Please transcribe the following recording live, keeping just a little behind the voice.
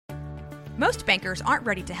Most bankers aren't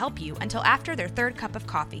ready to help you until after their third cup of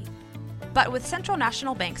coffee. But with Central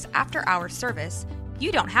National Bank's after-hours service,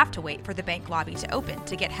 you don't have to wait for the bank lobby to open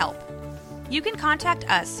to get help. You can contact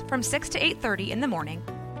us from 6 to 8:30 in the morning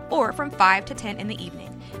or from 5 to 10 in the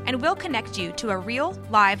evening, and we'll connect you to a real,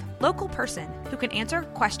 live, local person who can answer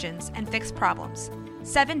questions and fix problems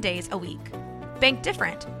 7 days a week. Bank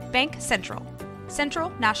different. Bank Central. Central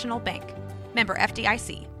National Bank. Member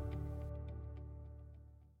FDIC.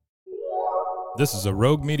 This is a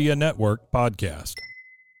Rogue Media Network podcast.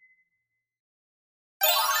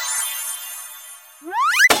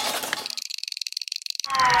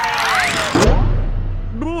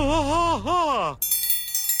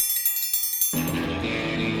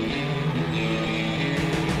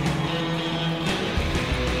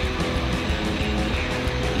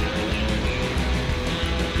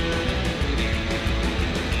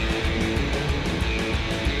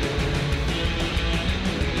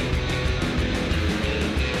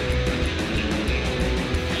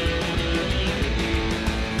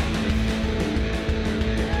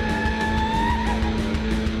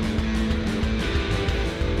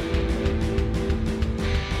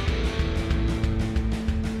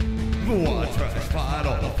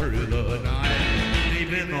 Through the night,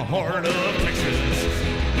 deep in the heart of Texas,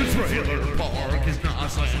 the trailer park is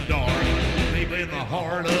nice and dark. Deep in the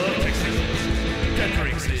heart of Texas, that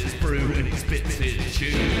drinks his brew and he spits his chew.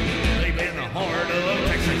 Deep in the heart of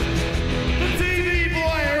Texas, the TV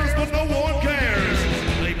blares but no one cares.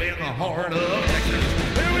 Deep in the heart of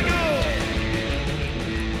Texas, here we go.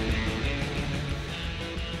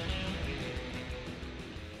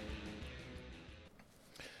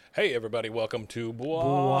 Hey, everybody. Welcome to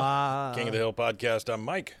Bois. King of the Hill podcast. I'm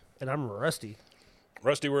Mike. And I'm Rusty.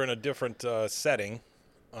 Rusty, we're in a different setting.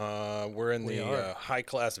 We're in the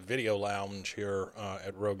high-class video lounge here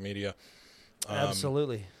at Rogue Media.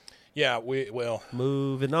 Absolutely. Yeah,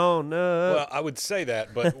 Moving on up. Well, I would say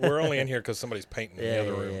that, but we're only in here because somebody's painting in the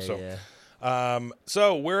other room.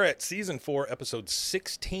 So we're at Season 4, Episode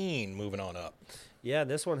 16, moving on up. Yeah,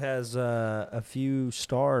 this one has a few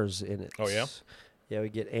stars in it. Oh, yeah? Yeah, we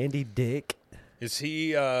get Andy Dick. Is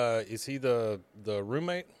he the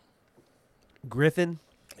roommate? Griffin.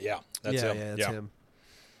 Yeah, that's him. Yeah, that's him.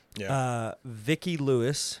 Yeah. Vicki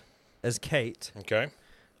Lewis as Kate. Okay.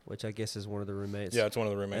 Which I guess is one of the roommates. Yeah, it's one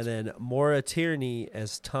of the roommates. And then Maura Tierney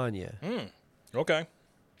as Tanya. Okay.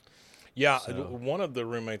 Yeah, So. one of the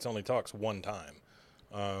roommates only talks one time.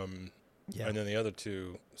 And then the other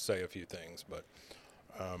two say a few things. But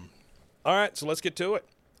all right, so let's get to it.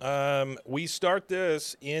 We start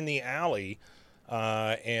this in the alley,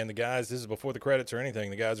 and the guys, this is before the credits or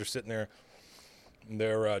anything, the guys are sitting there,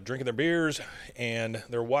 they're drinking their beers, and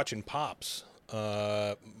they're watching Pops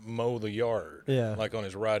mow the yard, like on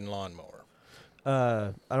his riding lawnmower.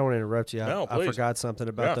 I don't want to interrupt you. No, I please. forgot something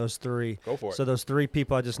about those three. Go for it. So those three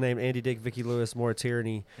people I just named, Andy Dick, Vicki Lewis, Maura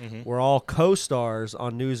Tierney, were all co-stars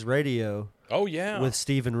on News Radio. Oh, yeah. With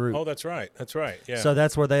Stephen Root. Oh, that's right. That's right. Yeah. So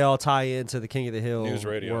that's where they all tie into the King of the Hill News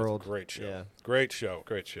Radio world. Great show. Yeah. Great show.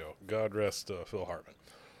 God rest Phil Hartman.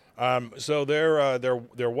 So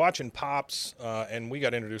they're watching Pops, and we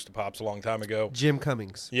got introduced to Pops a long time ago. Jim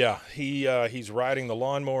Cummings. Yeah, he's riding the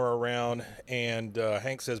lawnmower around, and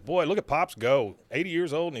Hank says, "Boy, look at Pops go! 80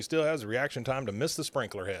 years old, and he still has the reaction time to miss the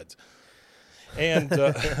sprinkler heads." And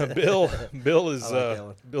Bill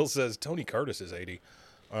says Tony Curtis is 80.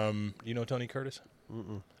 You know Tony Curtis?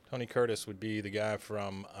 Mm-mm. Tony Curtis would be the guy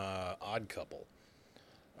from Odd Couple,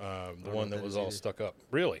 the one that was all stuck up.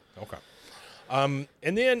 Really? Okay. And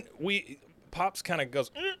then Pops kind of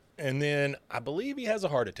goes, and then I believe he has a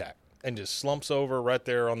heart attack and just slumps over right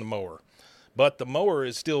there on the mower. But the mower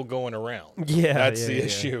is still going around. Yeah, That's the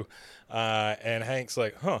issue. And Hank's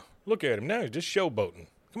like, look at him now. He's just showboating.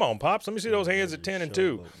 Come on, Pops. Let me see those hands at 10 and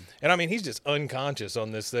 2. And, I mean, he's just unconscious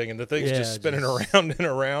on this thing, and the thing's just spinning around and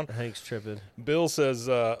around. Hank's tripping. Bill says,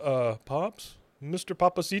 Pops, Mr.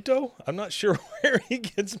 Papacito? I'm not sure where he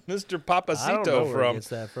gets Mr. Papacito I don't know from. where he gets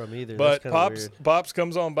that from either. But That's Pops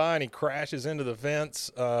comes on by, and he crashes into the fence,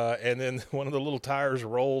 and then one of the little tires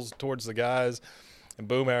rolls towards the guys. And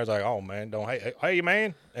Boomhauer's like, "Oh man, don't hey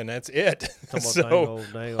man," and that's it. So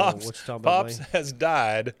Pops has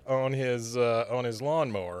died on his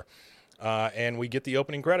lawnmower, and we get the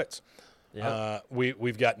opening credits. Yeah.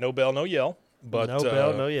 We've got no bell, no yell, but no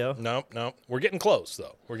bell, no yell. No. We're getting close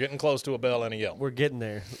though. We're getting close to a bell and a yell. We're getting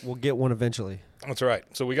there. We'll get one eventually. That's right.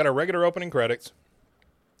 So we got our regular opening credits,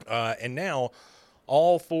 and now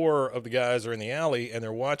all four of the guys are in the alley, and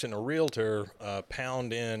they're watching a realtor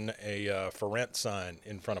pound in a for rent sign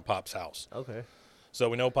in front of Pop's house. Okay. So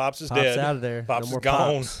we know Pops is Pop's dead. out of there. Pops No is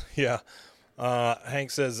gone. Pops. Yeah.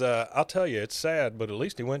 Hank says, I'll tell you, it's sad, but at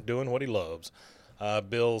least he went doing what he loves.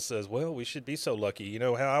 Bill says, well, we should be so lucky. You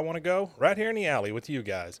know how I want to go? Right here in the alley with you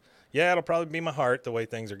guys. Yeah, it'll probably be my heart the way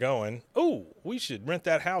things are going. Oh, we should rent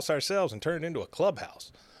that house ourselves and turn it into a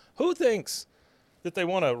clubhouse. Who thinks that they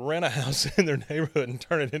want to rent a house in their neighborhood and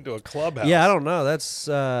turn it into a clubhouse? Yeah, I don't know. That's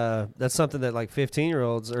something that like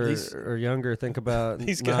 15-year-olds or younger think about.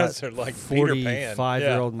 These guys are like Peter Pan.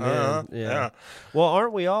 45-year-old men. Yeah. Well,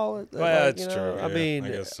 aren't we all? Well, that's true. I mean,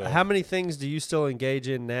 guess so. how many things do you still engage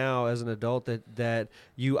in now as an adult that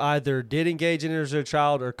you either did engage in as a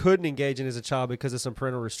child or couldn't engage in as a child because of some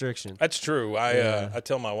parental restriction? That's true. I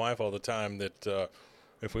tell my wife all the time that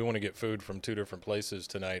if we want to get food from two different places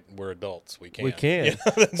tonight, we're adults. We can. We can. You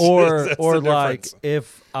know, that's or the like difference.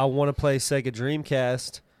 if I want to play Sega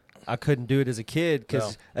Dreamcast, I couldn't do it as a kid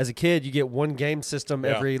because as a kid you get one game system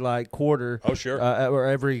every like quarter. Oh, sure. Or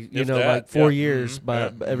every If that, like 4 yeah. years. Mhm.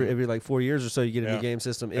 But every like 4 years or so you get a new game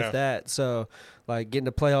system. If that. So like getting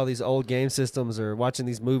to play all these old game systems or watching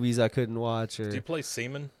these movies I couldn't watch. Or Do you play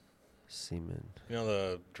Seaman? Seaman. You know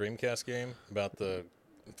the Dreamcast game about the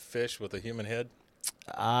fish with a human head?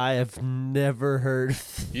 I have never heard.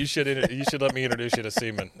 You should let me introduce you to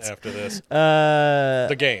Seaman after this.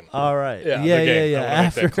 The game. All right. Yeah, Yeah. the game. Yeah. I wanna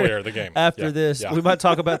make that clear. The game. After Yeah, this, yeah. we might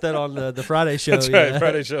talk about that on the Friday show. That's right.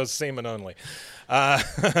 Friday show's Seaman only.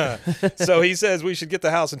 So he says we should get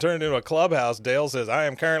the house and turn it into a clubhouse. Dale says, I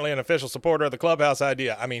am currently an official supporter of the clubhouse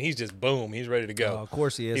idea. I mean, he's just boom. He's ready to go. Oh, of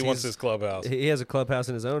course he is. He wants his clubhouse. He has a clubhouse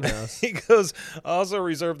in his own house. He goes, I also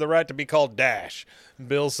reserve the right to be called Dash.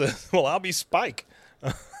 Bill says, well, I'll be Spike.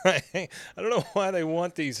 I don't know why they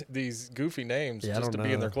want these goofy names just to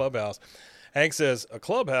be in their clubhouse. Hank says, a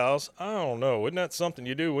clubhouse? I don't know. Isn't that something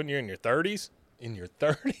you do when you're in your 30s? In your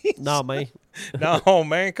 30s? Nah, man. No,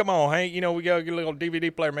 man. Come on, Hank. You know, we got to get a little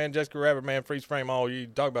DVD player, man. Jessica Rabbit, man. Freeze frame all. You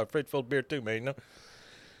talk about fridge full of beer, too, man. You know?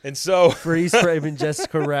 And so. Freeze framing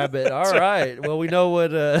Jessica Rabbit. All right. Well, we know what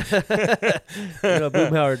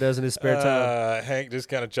Boomhauer does in his spare time. Hank just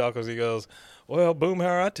kind of chuckles. He goes, well,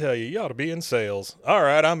 Boomhauer, I tell you, you ought to be in sales. All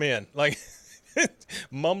right, I'm in. Like,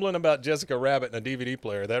 mumbling about Jessica Rabbit and a DVD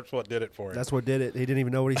player. That's what did it for him. That's what did it. He didn't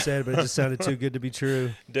even know what he said, but it just sounded too good to be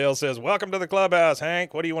true. Dale says, welcome to the clubhouse,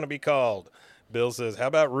 Hank. What do you want to be called? Bill says, how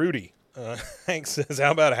about Rudy? Hank says,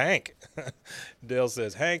 how about Hank? Dale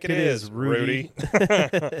says, Hank, it is Rudy.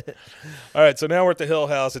 All right, so now we're at the Hill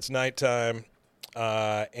House. It's nighttime.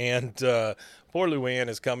 And poor Luann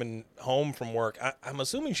is coming home from work. I'm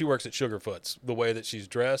assuming she works at Sugarfoot's, the way that she's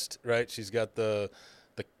dressed, right? She's got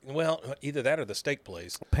well, either that or the steak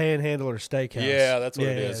place. Panhandler Steakhouse. Yeah, that's what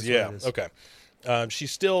it is. Yeah, what it is. okay.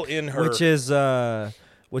 She's still in her...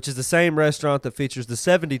 Which is the same restaurant that features the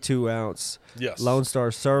 72-ounce Lone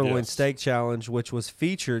Star Sirloin Steak Challenge, which was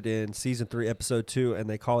featured in Season 3, Episode 2, and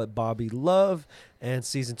they call it Bobby Love, and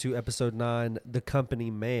Season 2, Episode 9, The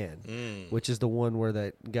Company Man, which is the one where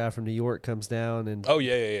that guy from New York comes down and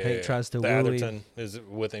Hank tries to woo him. Atherton is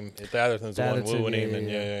with him. Atherton's the one wooing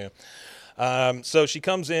him. And so she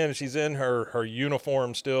comes in, she's in her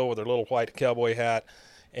uniform still with her little white cowboy hat,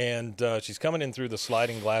 and she's coming in through the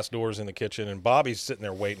sliding glass doors in the kitchen, and Bobby's sitting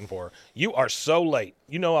there waiting for her. You are so late.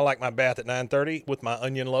 You know I like my bath at 9:30 with my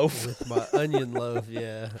onion loaf. With my onion loaf,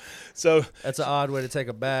 yeah. So that's an odd way to take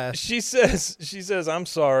a bath. She says, I'm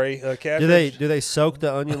sorry. Do they soak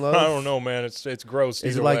the onion loaf? I don't know, man. It's gross.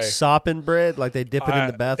 Is it like sopping bread? Like they dip it in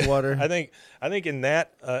the bath water? I think in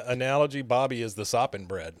that analogy, Bobby is the sopping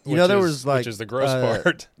bread. Which is the gross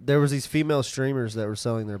part. There was these female streamers that were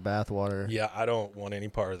selling their bath water. Yeah, I don't want any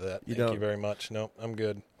part of that. Thank you very much. No, I'm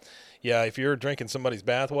good. Yeah, if you're drinking somebody's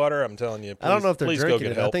bath water, I'm telling you, please, I don't know if they're drinking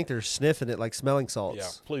it. Help. I think they're sniffing it like smelling salts. Yeah,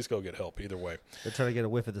 please go get help either way. They're trying to get a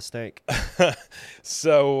whiff of the steak.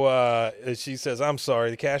 So she says, I'm sorry,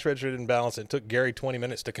 the cash register didn't balance. It took Gary 20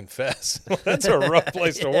 minutes to confess. That's a rough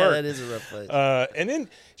place to work. That is a rough place. And then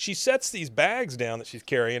she sets these bags down that she's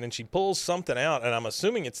carrying, and she pulls something out, and I'm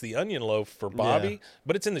assuming it's the onion loaf for Bobby,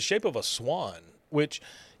 but it's in the shape of a swan, which...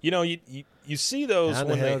 You know, you see those How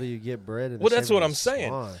when the hell do you get bread in the Well, that's shape what of I'm a saying.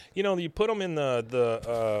 swan? You know, you put them in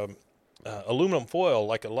the aluminum foil,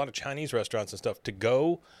 like a lot of Chinese restaurants and stuff. To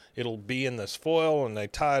go, it'll be in this foil, and they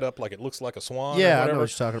tie it up like it looks like a swan. Yeah, or I whatever. know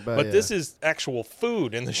what you're talking about. But this is actual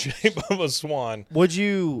food in the shape of a swan. Would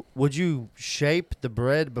you shape the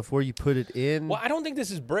bread before you put it in? Well, I don't think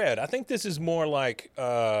this is bread. I think this is more like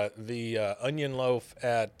the onion loaf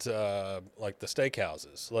at like the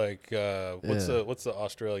steakhouses. Like what's the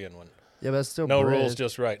Australian one? Yeah, but that's still no bread. rules,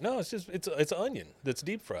 just right. No, it's onion that's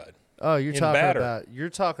deep fried. Oh, you're talking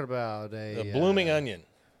talking about a blooming onion.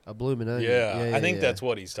 A blooming onion. Yeah, I think that's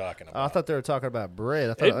what he's talking about. I thought they were talking about bread.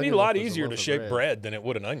 I thought it'd be a lot easier to shape bread than it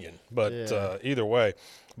would an onion. But either way,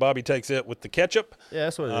 Bobby takes it with the ketchup. Yeah,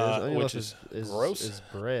 that's what it is. Onion which is gross. Is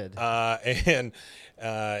bread. And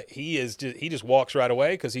he just walks right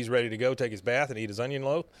away because he's ready to go take his bath and eat his onion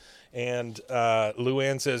loaf. And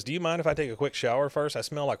Luann says, "Do you mind if I take a quick shower first? I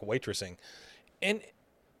smell like waitressing." And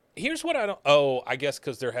here's what I don't – I guess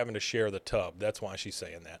because they're having to share the tub. That's why she's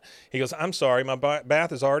saying that. He goes, "I'm sorry, my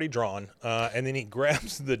bath is already drawn." And then he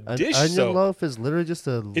grabs the dish soap. Onion loaf is literally just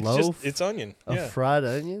a loaf? It's onion. Fried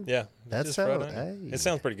onion? Yeah. That sounds – hey. It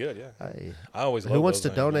sounds pretty good, yeah. Hey. I always love Who wants to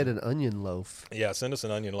onion donate an onion loaf? Yeah, send us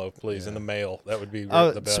an onion loaf, please, in the mail. That would be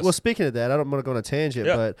the best. Well, speaking of that, I don't want to go on a tangent,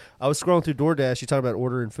 but I was scrolling through DoorDash. You talking about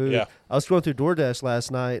ordering food. Yeah. I was scrolling through DoorDash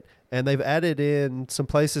last night, and they've added in some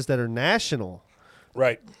places that are national.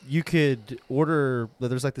 Right. You could order –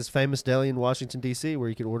 there's like this famous deli in Washington, D.C. where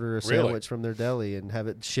you could order a sandwich from their deli and have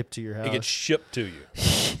it shipped to your house. It gets shipped to you.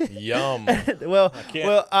 Yum. I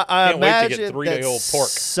imagine wait to get 3-day-old pork.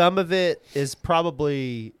 Some of it is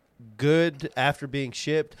probably good after being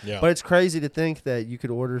shipped, yeah. but it's crazy to think that you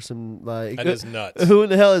could order some like – that is nuts. Who in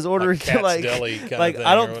the hell is ordering like deli kind of thing,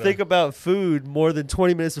 I don't think about food more than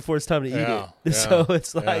 20 minutes before it's time to eat it. Yeah. So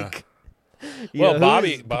it's like – well,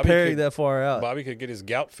 Bobby preparing that far out. Bobby could get his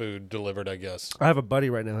gout food delivered, I guess. I have a buddy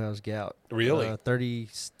right now who has gout. Really?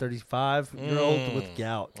 35-year-old with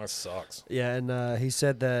gout. That sucks. Yeah, and he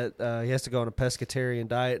said that he has to go on a pescatarian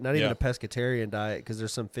diet. Not even a pescatarian diet because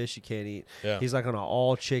there's some fish you can't eat. Yeah. He's like on an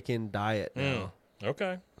all-chicken diet now.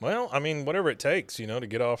 Okay. Well, I mean, whatever it takes, to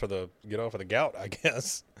get off of the gout, I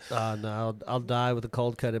guess. No, I'll die with a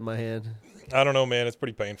cold cut in my hand. I don't know, man. It's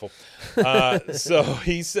pretty painful. So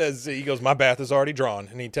he says, he goes, "My bath is already drawn,"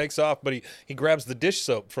 and he takes off, but he grabs the dish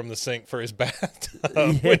soap from the sink for his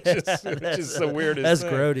bathtub, which is the weirdest That's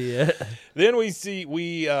thing. grody, yeah. Then we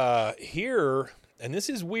hear, and this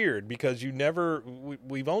is weird because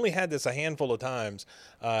we've only had this a handful of times.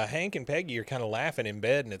 Hank and Peggy are kind of laughing in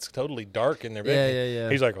bed, and it's totally dark in their bed. Yeah.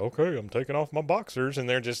 He's like, "Okay, I'm taking off my boxers," and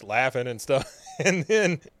they're just laughing and stuff. And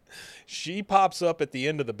then she pops up at the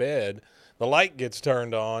end of the bed. The light gets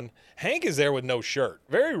turned on. Hank is there with no shirt.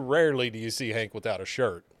 Very rarely do you see Hank without a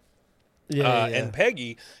shirt. Yeah. And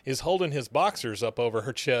Peggy is holding his boxers up over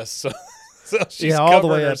her chest, so she's all the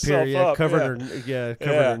way up here, covering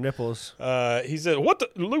her nipples. He said, "What the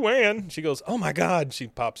Luann?" She goes, "Oh my God!" She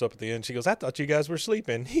pops up at the end. She goes, "I thought you guys were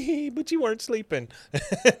sleeping, but you weren't sleeping."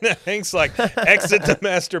 Hank's like, "Exit the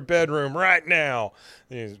master bedroom right now."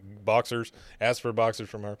 These boxers, ask for boxers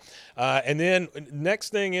from her, and then next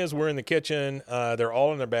thing is we're in the kitchen. They're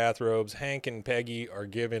all in their bathrobes. Hank and Peggy are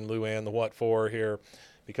giving Luann the what for here,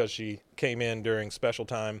 because she came in during special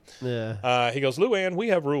time. Yeah. He goes, "Luann, we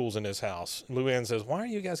have rules in this house." Luann says, "Why are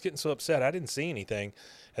you guys getting so upset? I didn't see anything."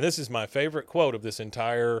 And this is my favorite quote of this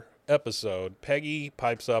entire episode. Peggy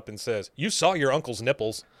pipes up and says, "You saw your uncle's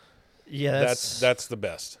nipples." Yeah, that's the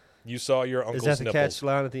best. You saw your uncle's nipples. Is that the catch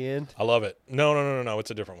line at the end? I love it. No.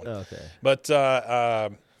 It's a different one. Oh, okay. But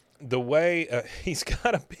the way he's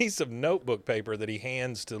got a piece of notebook paper that he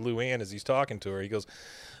hands to Luann as he's talking to her. He goes,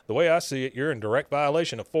 "The way I see it, you're in direct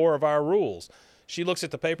violation of 4 of our rules." She looks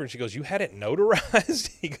at the paper and she goes, "You had it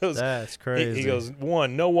notarized?" He goes, "That's crazy." He goes,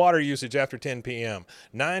 1, no water usage after 10 p.m.,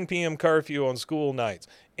 9 p.m. curfew on school nights,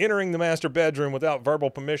 entering the master bedroom without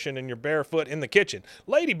verbal permission and you're barefoot in the kitchen.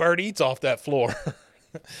 Lady Bird eats off that floor.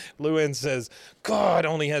 Luann says, "God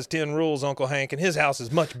only has 10 rules, Uncle Hank, and his house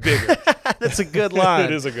is much bigger." That's a good line.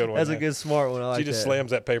 It is a good one. That's a good smart one. I like she just that.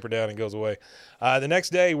 slams that paper down and goes away. The next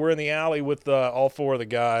day, we're in the alley with all 4 of the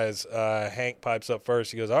guys. Hank pipes up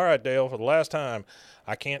first. He goes, "All right, Dale, for the last time,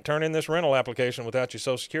 I can't turn in this rental application without your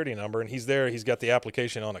Social Security number." And he's there. He's got the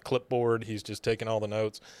application on a clipboard. He's just taking all the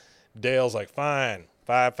notes. Dale's like, "Fine,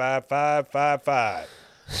 55555."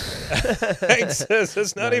 Hank says,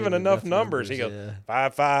 "It's not even enough numbers." He goes,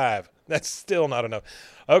 5. That's still not enough.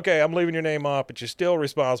 "Okay, I'm leaving your name off, but you're still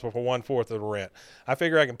responsible for 1/4 of the rent. I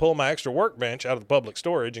figure I can pull my extra workbench out of the public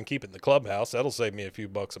storage and keep it in the clubhouse. That'll save me a few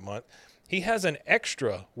bucks a month." He has an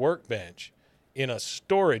extra workbench in a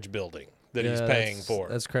storage building that he's paying for.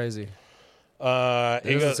 That's crazy. It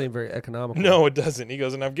doesn't seem very economical. No, it doesn't. He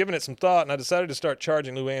goes, "And I've given it some thought, and I decided to start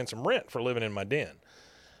charging Luann some rent for living in my den."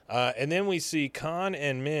 And then we see Con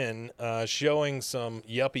and Min showing some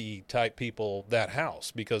yuppie-type people that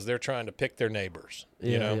house because they're trying to pick their neighbors.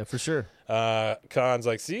 Yeah, for sure. Con's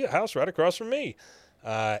like, "See, a house right across from me."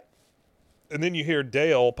 And then you hear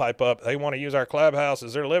Dale pipe up, "They want to use our clubhouse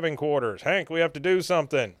as their living quarters. Hank, we have to do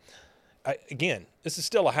something." Again, this is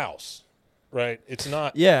still a house. right? It's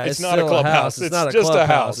not. Yeah, it's not a clubhouse. It's not a just clubhouse.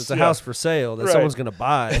 a house. It's a house for sale that someone's going to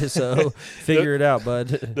buy. So figure it out, bud.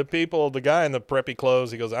 The guy in the preppy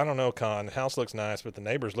clothes, he goes, I don't know, Con. The house looks nice, but the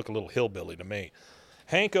neighbors look a little hillbilly to me.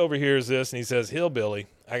 Hank overhears this, and he says, hillbilly,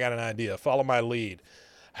 I got an idea. Follow my lead.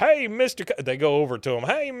 Hey, Mr. They go over to him.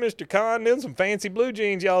 Hey, Mr. Con, them some fancy blue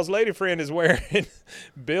jeans y'all's lady friend is wearing.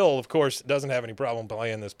 Bill, of course, doesn't have any problem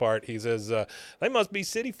playing this part. He says, they must be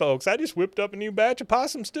city folks. I just whipped up a new batch of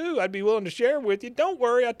possum stew I'd be willing to share with you. Don't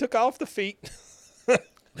worry, I took off the feet.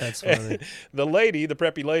 That's funny. The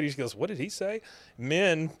preppy lady, she goes, what did he say?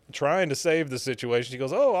 Men trying to save the situation. She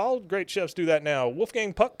goes, oh, all great chefs do that now.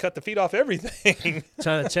 Wolfgang Puck cut the feet off everything.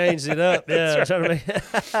 Trying to change it up. Yeah. Right. Trying to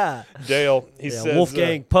make Dale, he says.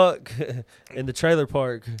 Wolfgang Puck in the trailer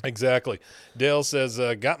park. Exactly. Dale says,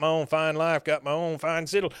 got my own fine life, got my own fine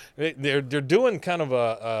city. They're doing kind of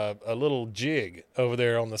a little jig over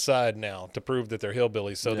there on the side now to prove that they're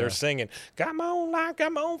hillbillies. So they're singing, got my own life,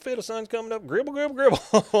 got my own fiddle, sun's coming up, gribble, gribble, gribble.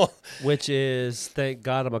 Which is Thank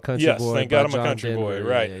God I'm a Country Boy. Yes, Thank God I'm a John Country Denver. Boy.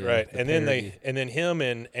 Right, Yeah, right. the And then him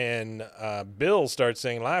and Bill start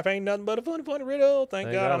singing, life ain't nothing but a funny, funny riddle.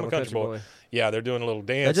 Thank God I'm a country boy. Yeah, they're doing a little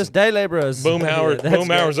dance. They're just day laborers.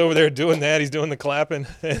 Boomhauer's over there doing that. He's doing the clapping.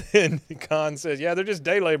 And Con says, yeah, they're just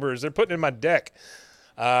day laborers. They're putting in my deck.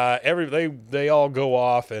 They all go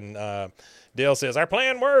off, and Dale says, our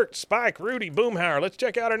plan worked. Spike, Rudy, Boomhauer, let's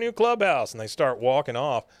check out our new clubhouse. And they start walking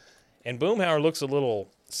off. And Boomhauer looks a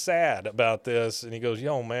little sad about this, and he goes,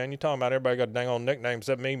 yo, man, you talking about everybody got a dang old nickname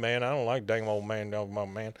except me, man. I don't like dang old man, dog,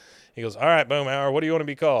 man. He goes, all right, Boomhauer, what do you want to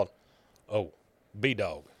be called? Oh,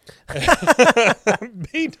 B-Dog.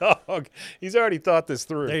 B-Dog. He's already thought this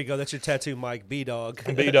through. There you go. That's your tattoo, Mike. B-Dog.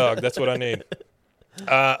 B-Dog. That's what I need.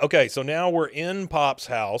 Okay, so now we're in Pop's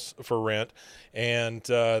house for rent, and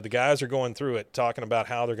the guys are going through it, talking about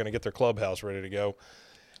how they're going to get their clubhouse ready to go.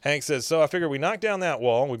 Hank says, so I figure we knock down that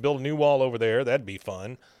wall, and we build a new wall over there. That'd be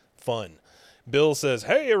fun. Bill says,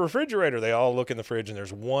 hey, a refrigerator. They all look in the fridge, and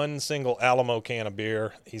there's one single Alamo can of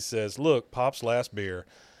beer. He says, look, Pop's last beer.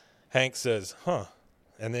 Hank says, huh.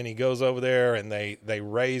 And then he goes over there, and they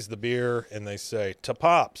raise the beer, and they say, to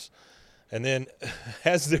Pops. And then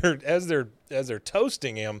as they're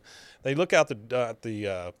toasting him, they look out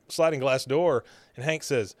the sliding glass door, and Hank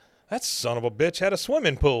says, that son of a bitch had a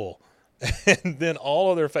swimming pool. And then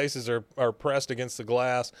all of their faces are pressed against the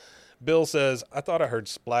glass. Bill says, I thought I heard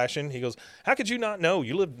splashing. He goes, how could you not know?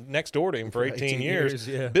 You lived next door to him for 18 years.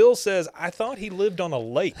 Yeah. Bill says, I thought he lived on a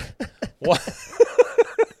lake. What?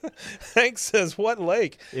 Hank says, what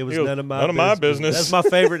lake? It was goes, none of my business. That's my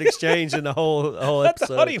favorite exchange in the whole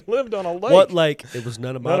episode. I thought he lived on a lake. What lake? It was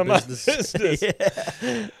none of my business.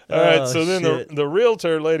 Yeah. All right, so then the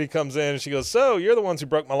realtor lady comes in, and she goes, so you're the ones who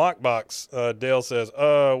broke my lockbox. Dale says,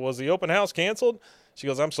 was the open house canceled? She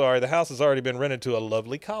goes, I'm sorry, the house has already been rented to a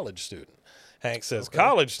lovely college student. Hank says, okay.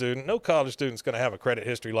 College student? No college student's going to have a credit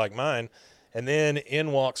history like mine. And then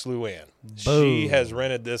in walks Luann. Boom. She has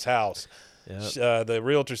rented this house. Yep. The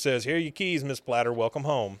realtor says, here are your keys, Miss Platter. Welcome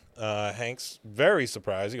home. Hank's very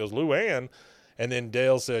surprised. He goes, Luann? And then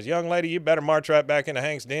Dale says, young lady, you better march right back into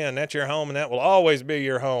Hank's den. That's your home, and that will always be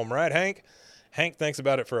your home. Right, Hank? Hank thinks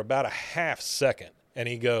about it for about a half second, and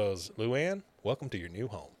he goes, Luann, welcome to your new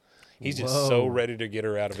home. He's just so ready to get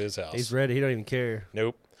her out of his house. He's ready. He don't even care.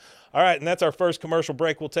 Nope. All right, and that's our first commercial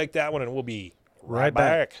break. We'll take that one, and we'll be right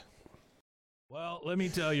back. Well, let me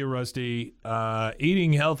tell you, Rusty,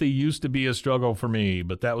 eating healthy used to be a struggle for me,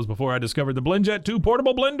 but that was before I discovered the BlendJet 2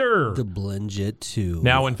 portable blender. The BlendJet 2.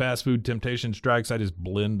 Now when fast food temptation strikes, I just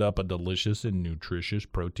blend up a delicious and nutritious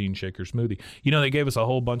protein shaker smoothie. You know, they gave us a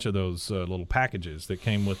whole bunch of those little packages that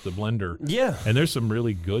came with the blender. Yeah. And there's some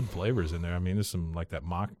really good flavors in there. I mean, there's some like that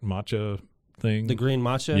matcha thing. The green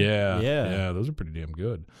matcha? Yeah, those are pretty damn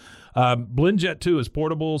good. BlendJet 2 is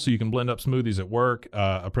portable, so you can blend up smoothies at work,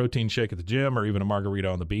 a protein shake at the gym, or even a margarita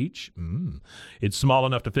on the beach. It's small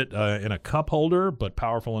enough to fit in a cup holder, but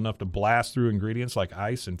powerful enough to blast through ingredients like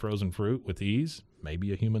ice and frozen fruit with ease.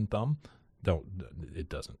 Maybe a human thumb. Don't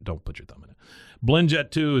put your thumb in it.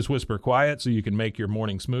 BlendJet 2 is whisper quiet, so you can make your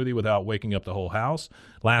morning smoothie without waking up the whole house.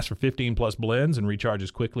 Lasts for 15 plus blends and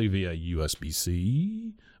recharges quickly via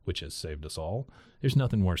USB-C, which has saved us all. There's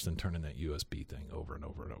nothing worse than turning that USB thing over and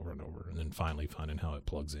over and over and over, and then finally finding how it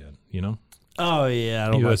plugs in, you know? Oh, yeah,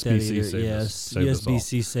 I don't like that either. Yes,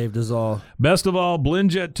 USB-C saved us all. Best of all,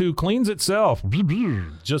 BlendJet 2 cleans itself.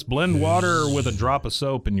 Just blend water with a drop of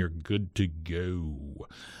soap, and you're good to go.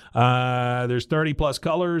 There's 30-plus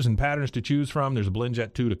colors and patterns to choose from. There's a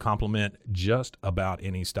BlendJet 2 to complement just about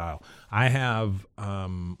any style.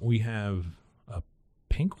 We have a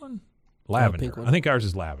pink one. Lavender. pink one. I think ours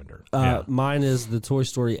is lavender. Yeah. Mine is the Toy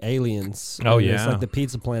Story Aliens. Oh, It's yeah. like the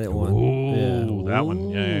Pizza Planet one. Ooh, that one.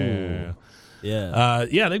 Yeah.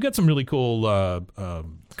 Yeah. They've got some really cool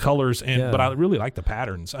colors, but I really like the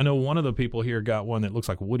patterns. I know one of the people here got one that looks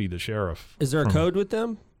like Woody the Sheriff. Is there a code with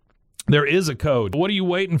them? There is a code. What are you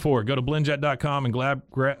waiting for? Go to blendjet.com and grab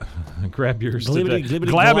yours today.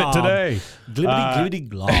 Glab it today. Glibbity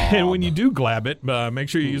glob. And when you do glab it, make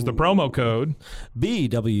sure you use the promo code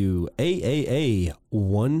BWAAA12.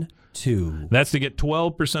 That's to get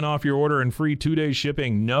 12% off your order and free 2-day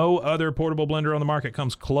shipping. No other portable blender on the market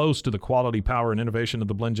comes close to the quality, power, and innovation of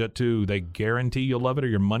the BlendJet 2. They guarantee you'll love it or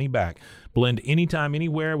your money back. Blend anytime,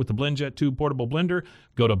 anywhere with the BlendJet 2 portable blender.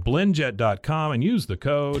 Go to blendjet.com and use the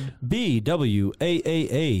code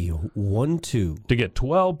BWAAA12 to get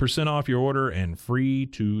 12% off your order and free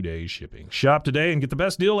 2-day shipping. Shop today and get the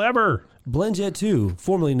best deal ever. BlendJet 2,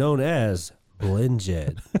 formerly known as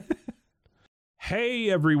BlendJet. Hey,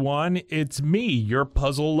 everyone. It's me, your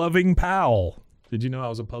puzzle-loving pal. Did you know I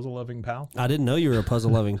was a puzzle-loving pal? I didn't know you were a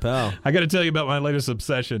puzzle-loving pal. I got to tell you about my latest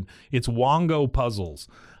obsession. It's Wongo puzzles.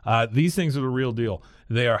 These things are the real deal.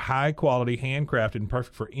 They are high-quality, handcrafted, and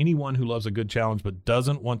perfect for anyone who loves a good challenge but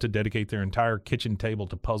doesn't want to dedicate their entire kitchen table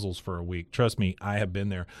to puzzles for a week. Trust me, I have been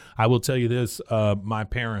there. I will tell you this. My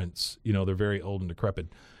parents, they're very old and decrepit,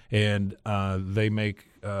 and they make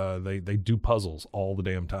they do puzzles all the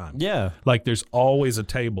damn time. Yeah. Like there's always a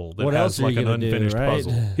table that has like an unfinished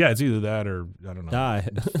puzzle. Yeah, it's either that or I don't know. Die.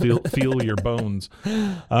 feel your bones.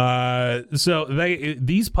 So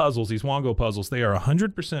these puzzles, these Wongo puzzles, they are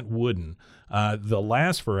 100% wooden. They'll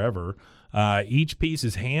last forever. Each piece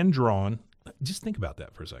is hand drawn. Just think about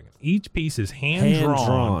that for a second. Each piece is hand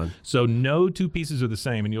drawn, so no two pieces are the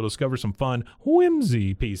same, and you'll discover some fun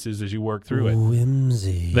whimsy pieces as you work through it.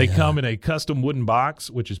 Whimsy. They come in a custom wooden box,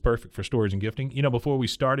 which is perfect for storage and gifting. Before we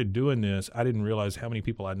started doing this, I didn't realize how many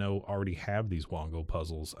people I know already have these Wongo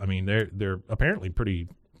puzzles. I mean, they're apparently pretty.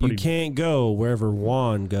 You can't go wherever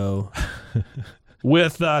Juan go.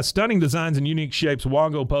 With stunning designs and unique shapes,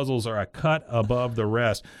 Wongo puzzles are a cut above the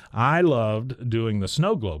rest. I loved doing the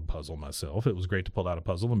snow globe puzzle myself. It was great to pull out a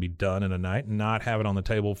puzzle and be done in a night and not have it on the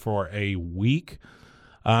table for a week.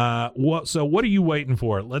 So what are you waiting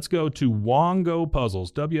for? Let's go to Wongo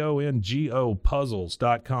Puzzles, WONGO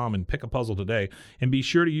puzzles.com, and pick a puzzle today. And be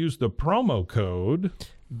sure to use the promo code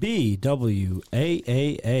BWAAA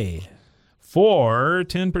for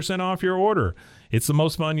 10% off your order. It's the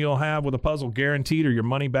most fun you'll have with a puzzle, guaranteed, or your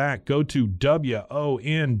money back. Go to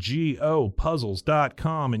WONGO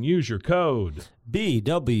puzzles.com and use your code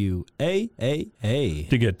BWAAA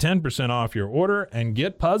to get 10% off your order and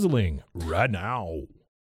get puzzling right now.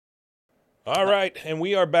 All right, and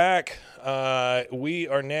we are back. We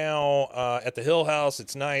are now at the Hill House.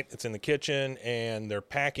 It's night. It's in the kitchen, and they're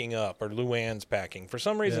packing up, or Luann's packing. For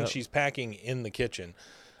some reason, she's packing in the kitchen.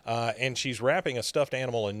 And she's wrapping a stuffed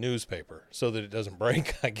animal in newspaper so that it doesn't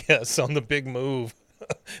break, I guess, on the big move.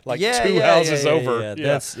 Two houses over.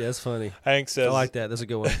 Yeah. That's funny. Hank says, I like that. That's a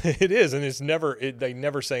good one. It is, and it's never. They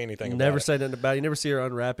never say anything about it. Never say nothing about it. You never see her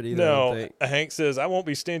unwrap it either. No. Hank says, I won't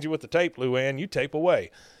be stingy with the tape, Luann. You tape away.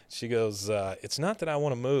 She goes, it's not that I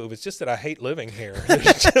want to move. It's just that I hate living here.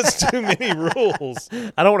 There's just too many rules.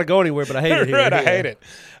 I don't want to go anywhere, but I hate it here. Right, I hate it.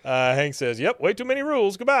 Hank says, yep, way too many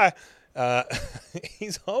rules. Goodbye.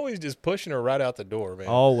 He's always just pushing her right out the door, man.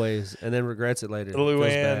 Always, and then regrets it later.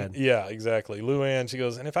 Luann, yeah, exactly. Luann, she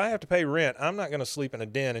goes, and if I have to pay rent, I'm not going to sleep in a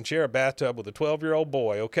den and share a bathtub with a 12-year-old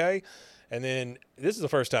boy, okay? And then this is the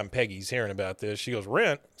first time Peggy's hearing about this. She goes,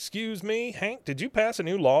 rent? Excuse me, Hank, did you pass a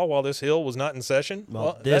new law while this hill was not in session?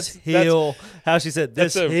 Well, how she said,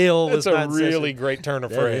 this hill was not in session. That's a really great turn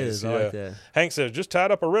of phrase. I like that. Hank says, just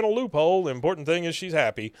tied up a rental loophole. The important thing is she's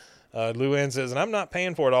happy. Luann says, and I'm not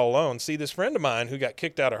paying for it all alone. See, this friend of mine who got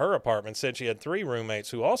kicked out of her apartment said she had 3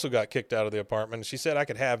 roommates who also got kicked out of the apartment, and she said I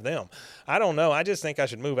could have them. I don't know. I just think I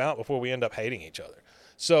should move out before we end up hating each other.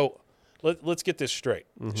 So let's get this straight.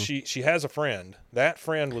 Mm-hmm. She has a friend. That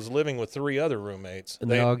friend was living with 3 other roommates. And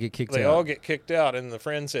they all get kicked out. They all get kicked out, and the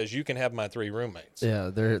friend says, you can have my 3 roommates.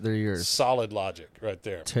 Yeah, they're yours. Solid logic right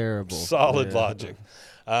there. Terrible. Solid logic.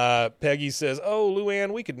 Peggy says, oh,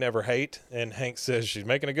 Luann, we could never hate. And Hank says, she's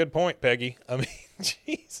making a good point, Peggy. I mean,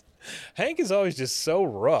 jeez. Hank is always just so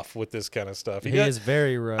rough with this kind of stuff. He is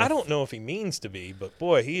very rough. I don't know if he means to be, but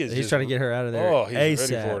boy, he's trying to get her out of there. Oh, he's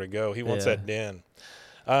ready for her to go. He wants that den.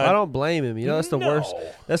 I don't blame him. That's the worst.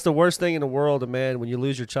 That's the worst thing in the world, man. When you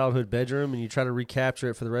lose your childhood bedroom and you try to recapture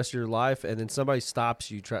it for the rest of your life, and then somebody stops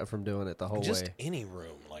you from doing it the whole way. Just any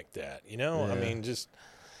room like that, I mean, just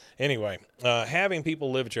anyway. Having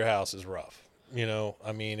people live at your house is rough. You know,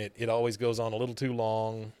 I mean, it always goes on a little too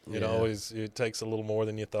long. It takes a little more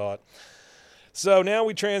than you thought. So now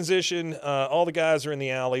we transition. All the guys are in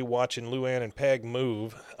the alley watching Luann and Peg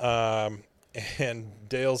move. And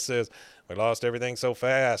Dale says, "We lost everything so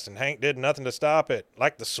fast, and Hank did nothing to stop it,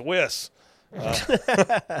 like the Swiss."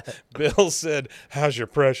 Bill said, "How's your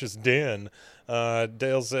precious den?"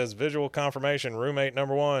 Dale says, "Visual confirmation, roommate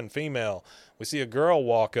number 1, female." We see a girl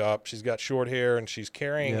walk up. She's got short hair, and she's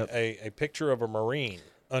carrying a picture of a Marine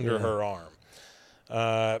under her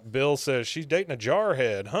arm. Bill says, "She's dating a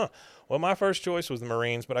jarhead, huh? Well, my first choice was the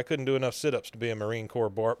Marines, but I couldn't do enough sit-ups to be a Marine Corps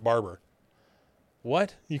barber."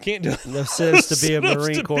 What? You can't do enough sit-ups to be a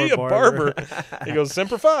Marine Corps barber. He goes,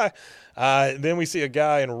 "Semper Fi." Then we see a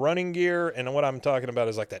guy in running gear, and what I'm talking about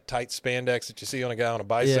is like that tight spandex that you see on a guy on a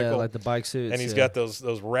bicycle. Yeah, like the bike suits. And he's got those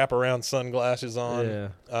wraparound sunglasses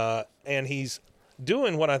on. Yeah. And he's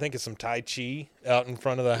doing what I think is some Tai Chi out in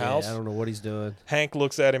front of the house. I don't know what he's doing. Hank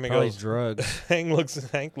looks at him and Probably goes, drugs. Hank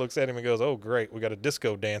looks at him and goes, "Oh, great, we got a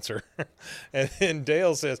disco dancer." And then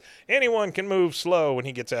Dale says, "Anyone can move slow," when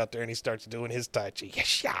he gets out there and he starts doing his Tai Chi.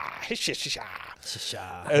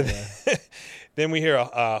 And then we hear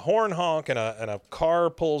a horn honk and a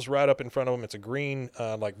car pulls right up in front of him. It's a green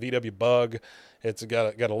like VW Bug. It's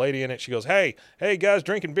got a lady in it. She goes, "Hey guys,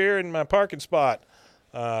 drinking beer in my parking spot."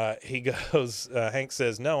 He goes, Hank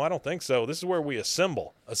says, "No, I don't think so. This is where we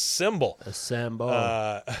assemble. Assemble.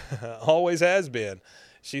 Always has been."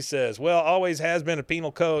 She says, "Well, always has been a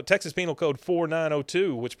penal code, Texas Penal Code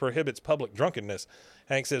 4902, which prohibits public drunkenness."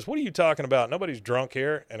 Hank says, "What are you talking about? Nobody's drunk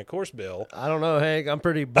here." And of course, Bill. "I don't know, Hank. I'm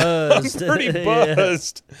pretty buzzed." I'm pretty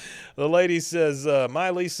buzzed. The lady says, "My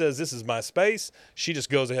lease says this is my space." She just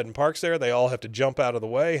goes ahead and parks there. They all have to jump out of the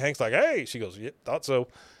way. Hank's like, "Hey." She goes, "Yep, thought so."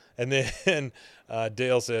 And then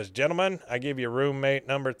Dale says, "Gentlemen, I give you roommate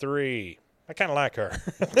number 3. I kind of like her."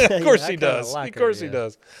 Of course he does. Of course he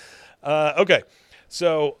does. Okay.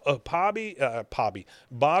 So Bobby and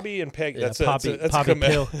Peggy. Yeah, that's Poppy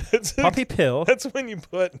Pill. Poppy Pill. That's when you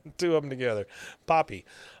put two of them together. Poppy.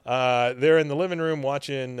 They're in the living room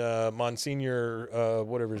watching Monsignor,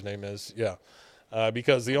 whatever his name is. Yeah.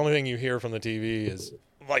 Because the only thing you hear from the TV is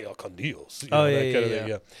 "Vaya con Dios."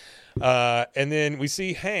 Yeah. And then we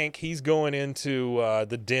see Hank. He's going into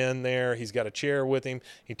the den there. He's got a chair with him.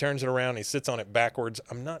 He turns it around. He sits on it backwards.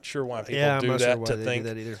 I'm not sure why people do that to think.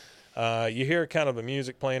 Do that either. You hear kind of the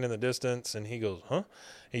music playing in the distance, and he goes, "Huh?"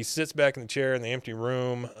 He sits back in the chair in the empty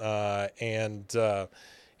room, and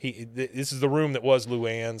this is the room that was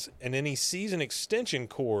Luann's, and then he sees an extension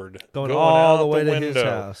cord going all out the way to window. his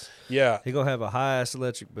house. Yeah, he's gonna have a high-ass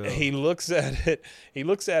electric bill. He looks at it.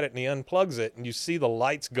 And he unplugs it, and you see the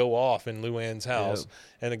lights go off in Luann's house,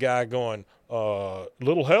 and the guy going,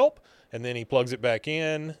 "Little help." And then he plugs it back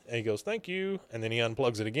in, and he goes, "Thank you." And then he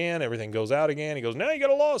unplugs it again. Everything goes out again. He goes, "Now you got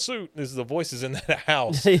a lawsuit." This is the voices in that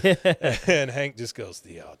house. And Hank just goes,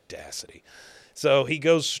 "The audacity." So he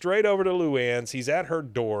goes straight over to Luann's. He's at her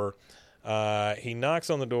door. He knocks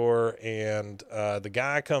on the door, and the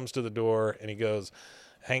guy comes to the door, and he goes,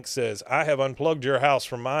 Hank says, "I have unplugged your house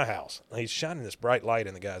from my house." He's shining this bright light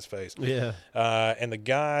in the guy's face. Yeah. And the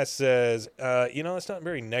guy says, "It's not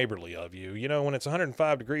very neighborly of you. When it's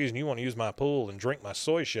 105 degrees and you want to use my pool and drink my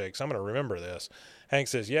soy shakes, I'm going to remember this." Hank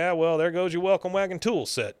says, "Yeah, well, there goes your welcome wagon tool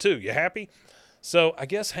set, too. You happy?" So I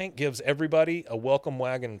guess Hank gives everybody a welcome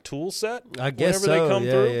wagon tool set. I guess whenever they come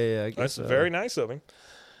through. Yeah, I guess That's so. very nice of him.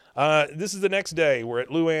 This is the next day. We're at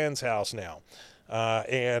Luann's house now.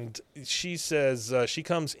 And she says she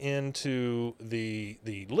comes into the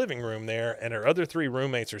living room there, and her other 3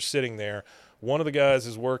 roommates are sitting there. One of the guys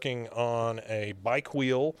is working on a bike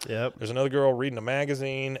wheel. Yep. There's another girl reading a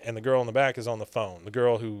magazine, and the girl in the back is on the phone. The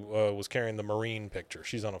girl who was carrying the Marine picture,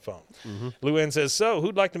 she's on a phone. Mm-hmm. Luann says, "So,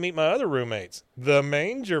 who'd like to meet my other roommates?" "The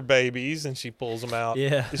Manger Babies," and she pulls them out.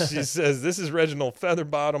 Yeah. She says, "This is Reginald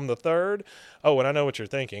Featherbottom III. Oh, and I know what you're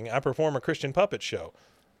thinking. I perform a Christian puppet show."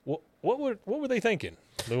 What were they thinking,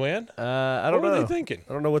 Luann? I don't know. What were they thinking?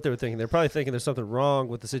 I don't know what they were thinking. They're probably thinking there's something wrong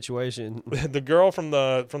with the situation. The girl from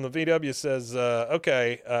the VW says,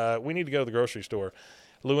 "Okay, we need to go to the grocery store."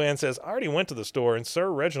 Luann says, "I already went to the store, and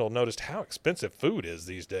Sir Reginald noticed how expensive food is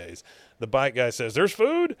these days." The bike guy says, "There's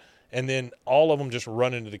food?" And then all of them just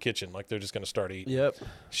run into the kitchen like they're just going to start eating. Yep.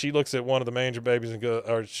 She looks at one of the Manger Babies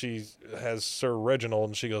and she has Sir Reginald,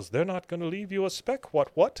 and she goes, "They're not going to leave you a speck. What?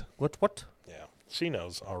 What? Yeah. She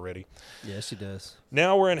knows already. Yeah, she does.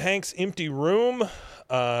 Now we're in Hank's empty room.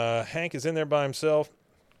 Hank is in there by himself.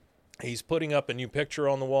 He's putting up a new picture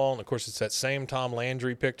on the wall, and of course it's that same Tom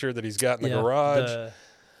Landry picture that he's got in the garage.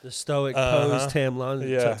 The stoic pose Tom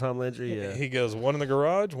Landry. Yeah. He goes, "One in the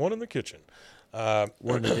garage, one in the kitchen."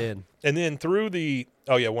 One in the den. And then through the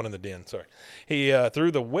one in the den. Sorry, he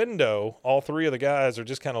through the window. All three of the guys are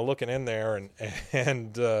just kind of looking in there,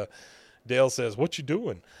 and Dale says, "What you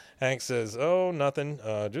doing?" Hank says, "Oh, nothing.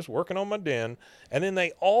 Just working on my den." And then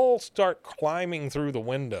they all start climbing through the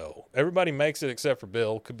window. Everybody makes it except for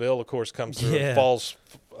Bill. Bill, of course, comes through and falls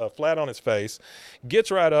flat on his face,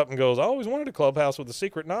 gets right up and goes, "I always wanted a clubhouse with a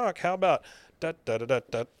secret knock. How about da da da da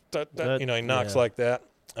da da da?" He knocks like that.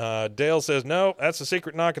 Dale says, "No, that's a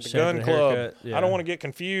secret knock at the gun club. I don't want to get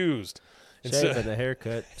confused." Shaving a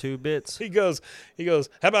haircut, 2 bits. He goes,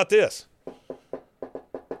 "How about this?"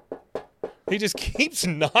 He just keeps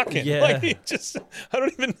knocking. Yeah. Like I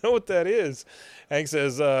don't even know what that is. Hank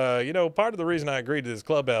says, part of the reason I agreed to this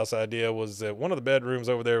clubhouse idea was that one of the bedrooms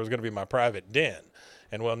over there was going to be my private den.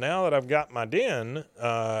 And well, now that I've got my den,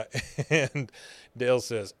 and Dale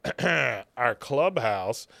says, "Our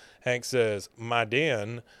clubhouse." Hank says, "My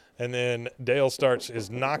den." And then Dale starts his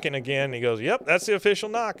knocking again. He goes, "Yep, that's the official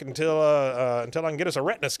knock until I can get us a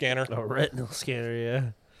retina scanner." A retinal scanner, yeah.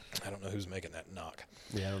 I don't know who's making that knock.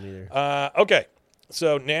 Yeah, I don't either. Okay,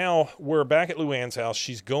 so now we're back at Luann's house.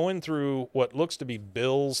 She's going through what looks to be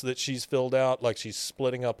bills that she's filled out, like she's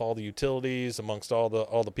splitting up all the utilities amongst all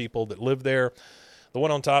the people that live there. The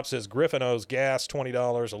one on top says Griffin owes gas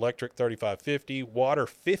 $20, electric $35.50, water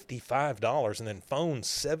 $55, and then phone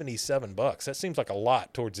 $77. That seems like a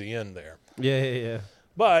lot towards the end there. Yeah.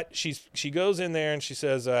 But she goes in there and she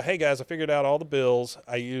says, "Hey guys, I figured out all the bills.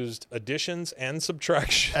 I used additions and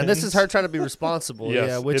subtractions." And this is her trying to be responsible. Yes,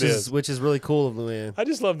 yeah, which is really cool of Luann. I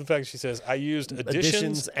just love the fact she says, "I used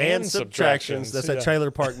additions and subtractions." That's that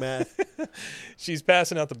trailer park math. She's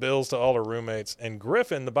passing out the bills to all her roommates. And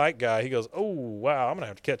Griffin, the bike guy, he goes, "Oh, wow, I'm going to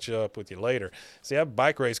have to catch up with you later. See, I have a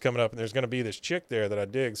bike race coming up, and there's going to be this chick there that I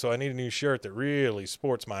dig, so I need a new shirt that really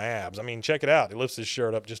sports my abs." I mean, check it out. He lifts his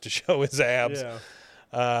shirt up just to show his abs. Yeah.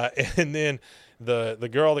 And then the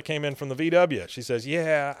girl that came in from the VW, she says,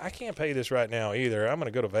 "Yeah, I can't pay this right now either. I'm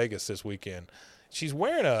going to go to Vegas this weekend." She's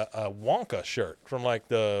wearing a Wonka shirt from like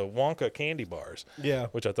the Wonka candy bars,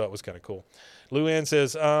 which I thought was kind of cool. Luann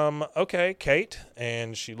says, "Okay, Kate."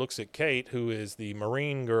 And she looks at Kate, who is the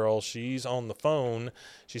Marine girl. She's on the phone.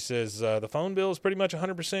 She says, "The phone bill is pretty much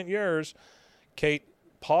 100% yours." Kate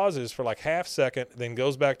pauses for like half second, then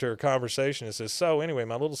goes back to her conversation and says, "So anyway,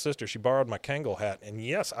 my little sister, she borrowed my Kangol hat, and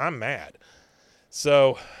yes, I'm mad."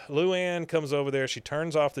 So Luann comes over there. She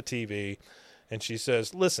turns off the TV, and she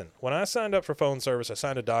says, "Listen, when I signed up for phone service, I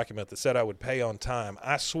signed a document that said I would pay on time.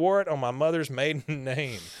 I swore it on my mother's maiden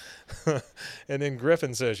name." And then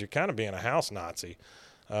Griffin says, "You're kind of being a house Nazi."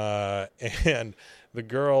 And the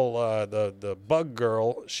girl, the bug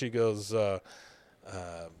girl, she goes,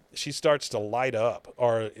 she starts to light up,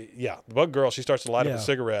 the bug girl, she starts to light up a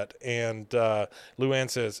cigarette, and Luann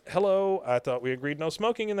says, "Hello, I thought we agreed no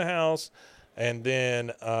smoking in the house." And then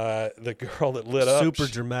the girl that lit up, super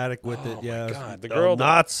dramatic with it. My Yeah, God, the girl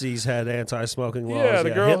Nazis had anti-smoking laws. Yeah,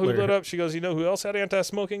 the girl Hitler. who lit up, she goes, "You know who else had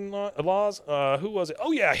anti-smoking laws? Who was it?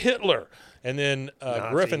 Oh yeah, Hitler." And then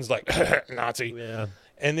Griffin's like, "Nazi." Yeah.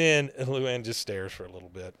 And then Luann just stares for a little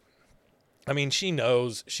bit. I mean, she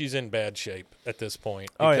knows she's in bad shape at this point.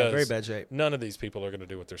 Oh, yeah, very bad shape. None of these people are going to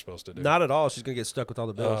do what they're supposed to do. Not at all. She's going to get stuck with all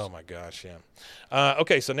the bills. Oh, my gosh, yeah.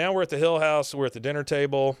 Okay, so now we're at the Hill House. We're at the dinner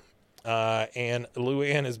table, and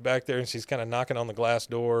Luann is back there, and she's kind of knocking on the glass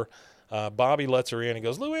door. Bobby lets her in and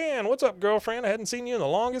goes, "Luann, what's up, girlfriend? I hadn't seen you in the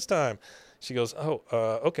longest time." She goes, "Oh,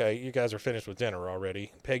 okay, you guys are finished with dinner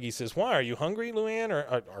already." Peggy says, "Why? Are you hungry, Luann,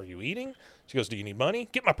 or are you eating?" She goes, "Do you need money?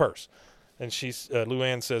 Get my purse." And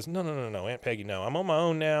Luann says, No, Aunt Peggy, no. I'm on my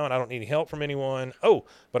own now, and I don't need any help from anyone. Oh,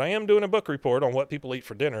 but I am doing a book report on what people eat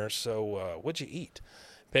for dinner, so what'd you eat?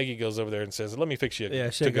 Peggy goes over there and says, "Let me fix you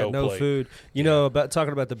a she got no plate." food. You know, about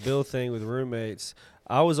talking about the bill thing with roommates,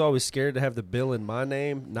 I was always scared to have the bill in my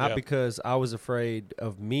name, not because I was afraid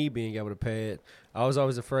of me being able to pay it. I was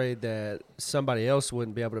always afraid that somebody else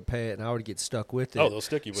wouldn't be able to pay it, and I would get stuck with it. Oh, they'll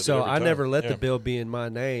stick you with it So every I time. never let the bill be in my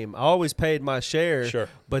name. I always paid my share, Sure.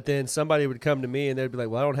 But then somebody would come to me, and they'd be like,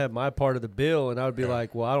 "Well, I don't have my part of the bill," and I would be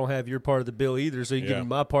like, "Well, I don't have your part of the bill either, so you give me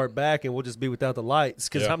my part back, and we'll just be without the lights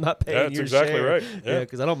because I'm not paying your exactly share." right. Yeah,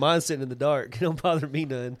 because I don't mind sitting in the dark. It don't bother me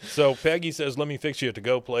none. So Peggy says, "Let me fix you a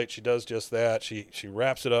to-go plate." She does just that. She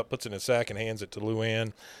wraps it up, puts it in a sack, and hands it to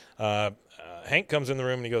Luann. Hank comes in the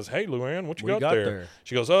room and he goes, "Hey, Luann, what you got there?"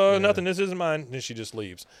 She goes, "Oh, nothing. This isn't mine." And then she just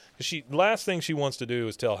leaves. Last thing she wants to do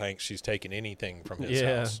is tell Hank she's taking anything from his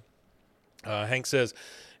house. Hank says,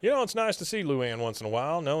 "It's nice to see Luann once in a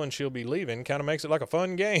while. Knowing she'll be leaving kind of makes it like a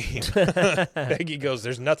fun game." Peggy goes,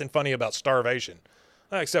 "There's nothing funny about starvation,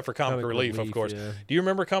 except for comic relief, of course." Yeah. Do you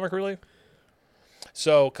remember comic relief?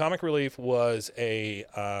 So Comic Relief was a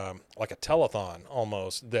like a telethon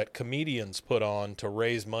almost that comedians put on to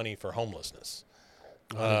raise money for homelessness.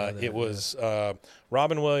 It was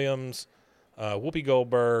Robin Williams, Whoopi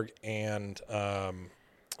Goldberg, and I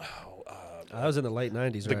was in the late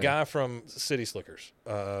 90s, the guy from City Slickers.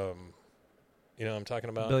 You know what I'm talking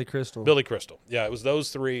about? Billy Crystal. Billy Crystal. Yeah, it was those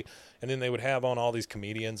three, and then they would have on all these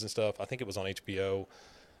comedians and stuff. I think it was on HBO,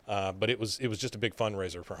 but it was just a big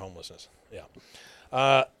fundraiser for homelessness.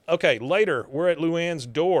 Yeah. Okay, later, we're at Luann's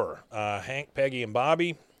door. Hank, Peggy, and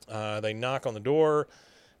Bobby, they knock on the door.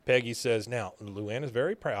 Peggy says, now, Luann is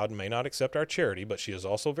very proud and may not accept our charity, but she is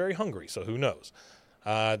also very hungry, so who knows?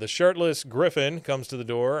 The shirtless Griffin comes to the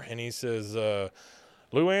door, and he says,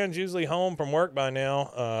 Luann's usually home from work by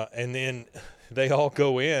now, and then they all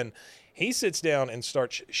go in. He sits down and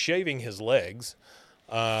starts shaving his legs.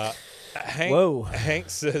 Hank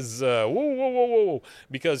says, whoa,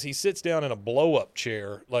 because he sits down in a blow-up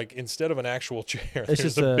chair, like instead of an actual chair. It's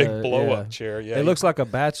there's a big blow-up chair. Yeah, it looks like a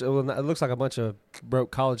batch. It looks like a bunch of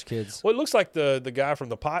broke college kids. Well, it looks like the guy from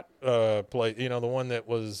the pot plate. You know, the one that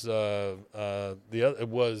was it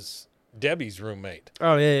was Debbie's roommate.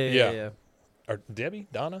 Oh yeah. Or Debbie?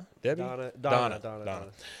 Donna.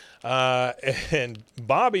 And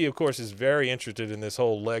Bobby, of course, is very interested in this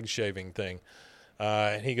whole leg shaving thing.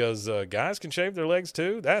 And he goes, guys can shave their legs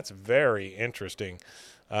too? That's very interesting.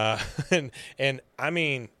 And I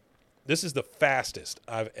mean, this is the fastest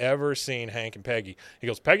I've ever seen Hank and Peggy. He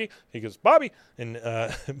goes, Peggy. He goes, Bobby. And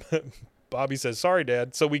Bobby says, sorry,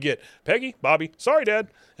 Dad. So we get Peggy, Bobby, sorry, Dad.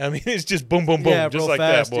 I mean, it's just boom, boom, boom, just like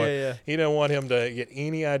fast. That, boy. Yeah. He didn't want him to get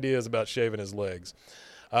any ideas about shaving his legs.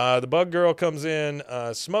 The bug girl comes in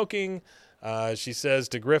smoking. She says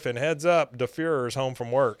to Griffin, heads up, the Führer's home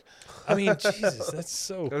from work. I mean, Jesus, that's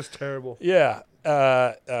so... That's terrible. Yeah.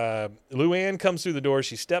 Luann comes through the door.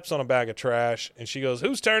 She steps on a bag of trash, and she goes,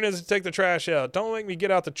 whose turn is it to take the trash out? Don't make me get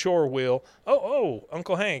out the chore wheel. Oh,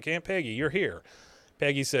 Uncle Hank, Aunt Peggy, you're here.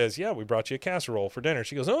 Peggy says, yeah, we brought you a casserole for dinner.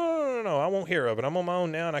 She goes, oh, no, I won't hear of it. I'm on my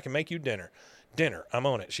own now, and I can make you dinner. I'm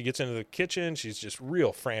on it. She gets into the kitchen. She's just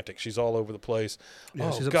real frantic. She's all over the place. Yeah,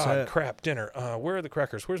 oh, she's God, upset. crap, dinner. Where are the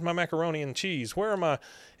crackers? Where's my macaroni and cheese? Where are my...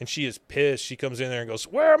 And she is pissed. She comes in there and goes,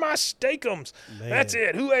 where are my steakums? Man. That's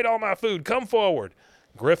it. Who ate all my food? Come forward.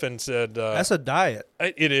 Griffin said... that's a diet.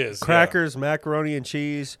 It is. Crackers, macaroni and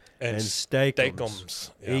cheese, and steakums.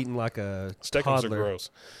 Yeah. Eating like a steakums toddler. Are gross.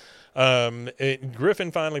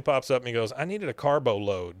 Griffin finally pops up and he goes, I needed a carbo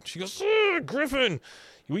load. She goes, Griffin...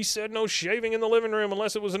 We said no shaving in the living room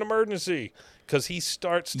unless it was an emergency. Because he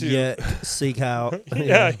starts to... Yeah, seek how.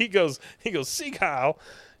 Yeah, he goes, seek how.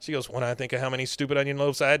 She goes, when I think of how many stupid onion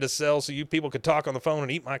loaves I had to sell so you people could talk on the phone and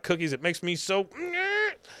eat my cookies, it makes me so...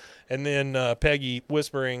 And then Peggy,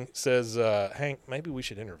 whispering, says, Hank, maybe we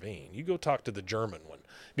should intervene. You go talk to the German one.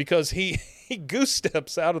 Because he goose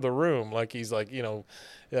steps out of the room like he's like,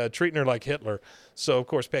 treating her like Hitler. So, of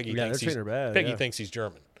course, Peggy thinks he's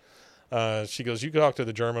German. She goes, you talk to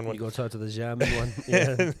the German one. You go talk to the German one.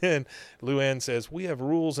 Yeah. And then Luann says, we have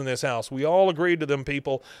rules in this house. We all agreed to them,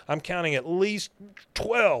 people. I'm counting at least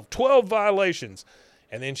 12 violations.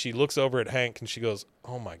 And then she looks over at Hank and she goes,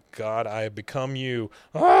 oh, my God, I have become you.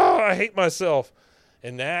 Oh, I hate myself.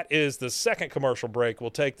 And that is the second commercial break.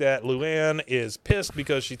 We'll take that. Luann is pissed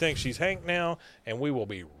because she thinks she's Hank now, and we will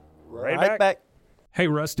be right back. Hey,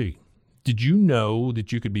 Rusty, did you know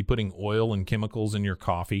that you could be putting oil and chemicals in your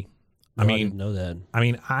coffee? No, I didn't know that. I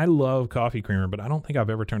mean, I love coffee creamer, but I don't think I've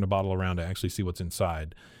ever turned a bottle around to actually see what's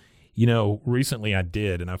inside. Recently I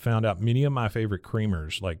did, and I found out many of my favorite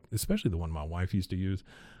creamers, like especially the one my wife used to use,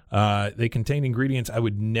 they contain ingredients I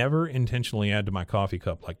would never intentionally add to my coffee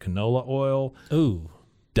cup, like canola oil,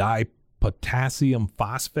 potassium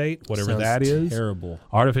phosphate, whatever that is. Terrible.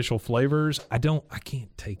 Artificial flavors. I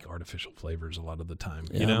can't take artificial flavors a lot of the time.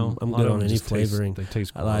 Yeah, I'm good on any flavoring. They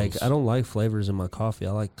taste gross. I don't like flavors in my coffee.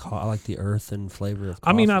 I like the earth and flavor of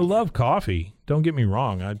coffee. I mean, I love coffee. Don't get me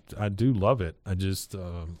wrong. I do love it. I just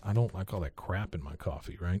I don't like all that crap in my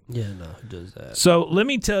coffee, right? Yeah, no, who does that? So let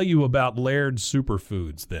me tell you about Laird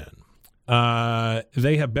Superfoods then.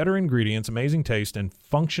 They have better ingredients, amazing taste, and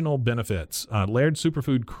functional benefits. Laird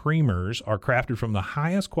Superfood creamers are crafted from the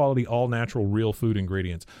highest quality, all-natural, real food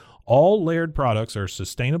ingredients. All Laird products are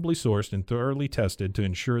sustainably sourced and thoroughly tested to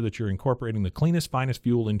ensure that you're incorporating the cleanest, finest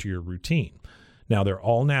fuel into your routine. Now, they're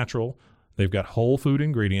all natural. They've got whole food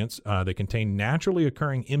ingredients. They contain naturally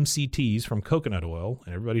occurring MCTs from coconut oil,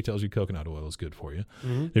 and everybody tells you coconut oil is good for you.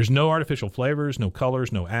 Mm-hmm. There's no artificial flavors, no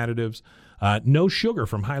colors, no additives, no sugar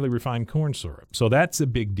from highly refined corn syrup. So that's a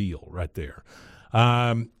big deal right there.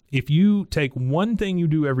 If you take one thing you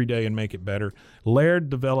do every day and make it better, Laird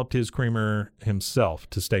developed his creamer himself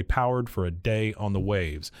to stay powered for a day on the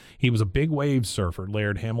waves. He was a big wave surfer,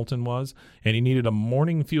 Laird Hamilton was, and he needed a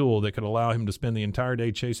morning fuel that could allow him to spend the entire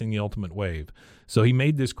day chasing the ultimate wave. So he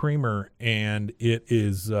made this creamer, and it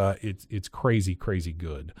is it's crazy, crazy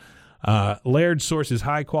good. Laird sources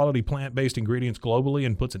high-quality plant-based ingredients globally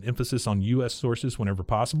and puts an emphasis on U.S. sources whenever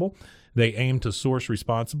possible. They aim to source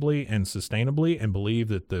responsibly and sustainably and believe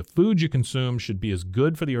that the foods you consume should be as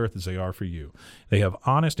good for the earth as they are for you. They have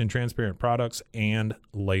honest and transparent products and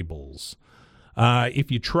labels.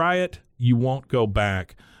 If you try it, you won't go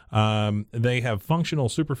back. They have functional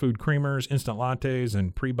superfood creamers, instant lattes,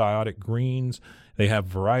 and prebiotic greens. They have a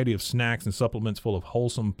variety of snacks and supplements full of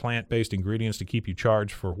wholesome plant-based ingredients to keep you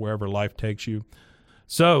charged for wherever life takes you.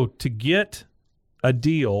 So to get a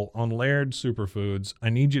deal on Laird Superfoods, I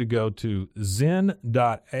need you to go to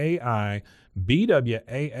zen.ai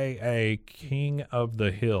BWAAA King of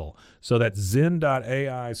the Hill. So that's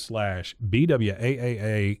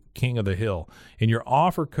zen.ai/BWAAA King of the Hill. And your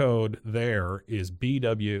offer code there is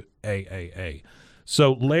BWAAA.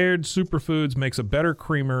 So Laird Superfoods makes a better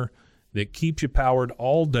creamer that keeps you powered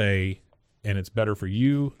all day, and it's better for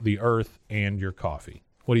you, the earth, and your coffee.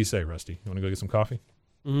 What do you say, Rusty? You want to go get some coffee?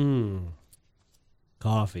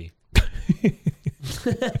 Coffee.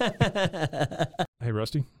 Hey,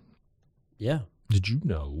 Rusty? Yeah. Did you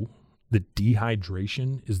know that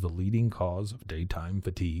dehydration is the leading cause of daytime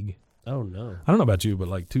fatigue? Oh, no. I don't know about you, but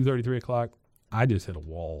like 2:30, 3 o'clock, I just hit a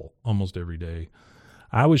wall almost every day.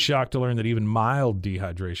 I was shocked to learn that even mild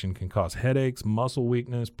dehydration can cause headaches, muscle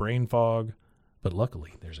weakness, brain fog. But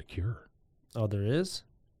luckily, there's a cure. Oh, there is?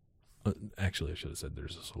 Actually, I should have said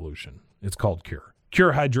there's a solution. It's called Cure.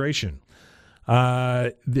 Cure Hydration.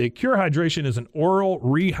 The Cure Hydration is an oral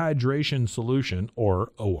rehydration solution,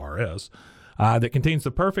 or ORS, that contains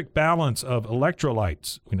the perfect balance of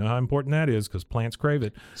electrolytes. We know how important that is because plants crave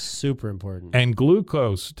it. Super important. And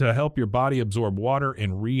glucose to help your body absorb water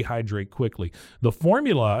and rehydrate quickly. The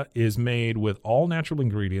formula is made with all natural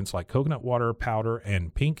ingredients like coconut water, powder,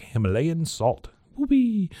 and pink Himalayan salt.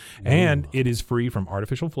 Whoopee. And it is free from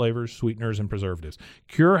artificial flavors, sweeteners, and preservatives.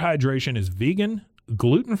 Cure Hydration is vegan,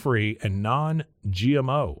 gluten-free, and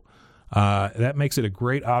non-GMO. That makes it a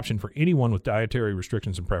great option for anyone with dietary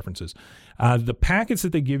restrictions and preferences. The packets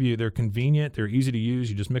that they give you, they're convenient. They're easy to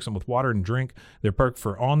use. You just mix them with water and drink. They're perfect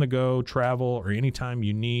for on-the-go, travel, or anytime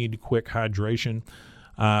you need quick hydration.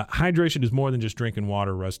 Hydration is more than just drinking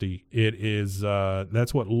water, Rusty. It is,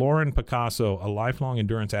 that's what Lauren Picasso, a lifelong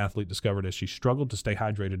endurance athlete, discovered as she struggled to stay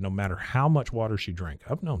hydrated no matter how much water she drank.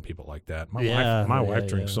 I've known people like that. My wife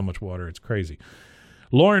drinks so much water, it's crazy.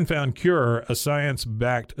 Lauren found Cure, a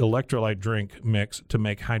science-backed electrolyte drink mix to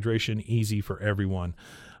make hydration easy for everyone.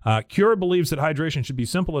 Cure believes that hydration should be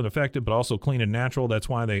simple and effective, but also clean and natural. That's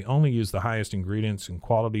why they only use the highest ingredients and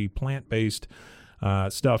quality plant-based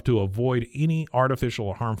stuff to avoid any artificial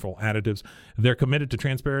or harmful additives. They're committed to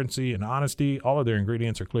transparency and honesty. All of their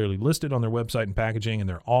ingredients are clearly listed on their website and packaging, and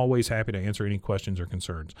they're always happy to answer any questions or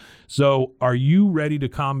concerns. So are you ready to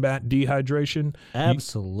combat dehydration?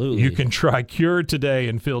 Absolutely. You can try Cure today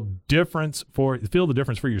and feel the difference for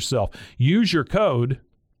yourself. Use your code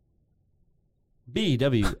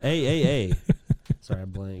BWAAA. Sorry, I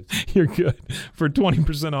blanked. You're good. For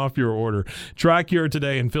 20% off your order. Try Cure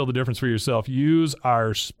today and feel the difference for yourself. Use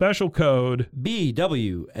our special code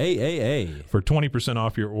BWAAA for 20%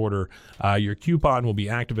 off your order. Your coupon will be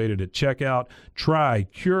activated at checkout. Try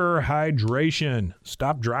Cure Hydration.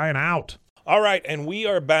 Stop drying out. All right, and we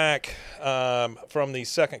are back from the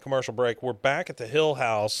second commercial break. We're back at the Hill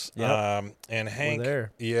House. Yep. And Hank, we're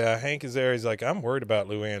there. Yeah, Hank is there. He's like, I'm worried about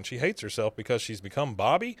Luann. She hates herself because she's become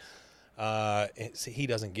Bobby. He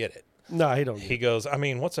doesn't get it. No, he don't. He goes, I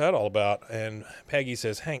mean, what's that all about? And Peggy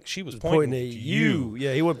says, Hank, she was pointing at you.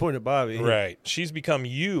 Yeah, he wasn't pointing at Bobby. Right. She's become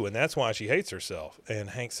you, and that's why she hates herself. And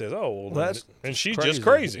Hank says, oh, well, and she's crazy. Just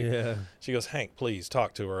crazy. Yeah. She goes, Hank, please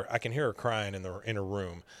talk to her. I can hear her crying in her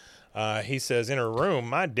room. He says, in her room,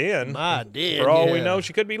 my den. For all we know,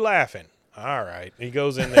 she could be laughing. All right. He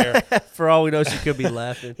goes in there. For all we know, she could be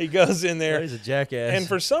laughing. He goes in there. Oh, he's a jackass. And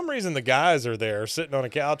for some reason, the guys are there sitting on a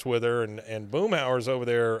couch with her, and Boomhauer's over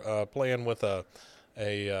there playing with a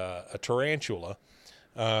tarantula.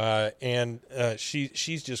 And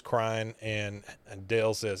she's just crying, and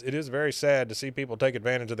Dale says, it is very sad to see people take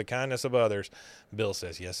advantage of the kindness of others. Bill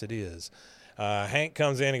says, yes, it is. Hank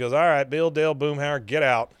comes in and goes, all right, Bill, Dale, Boomhauer, get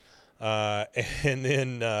out. And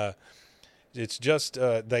then it's just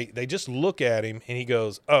they just look at him, and he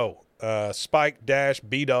goes, Spike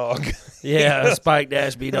B-Dog. Yeah, Spike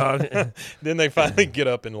B-Dog. Then they finally get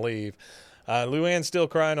up and leave. Luann's still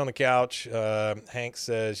crying on the couch. Hank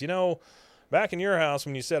says, back in your house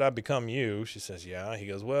when you said I'd become you, she says, yeah. He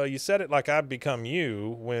goes, well, you said it like I'd become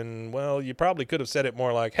you when, well, you probably could have said it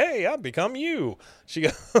more like, hey, I've become you. She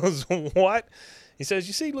goes, what? He says,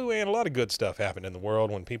 you see, Luann, a lot of good stuff happened in the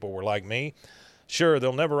world when people were like me. Sure,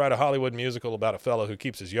 they'll never write a Hollywood musical about a fellow who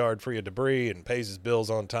keeps his yard free of debris and pays his bills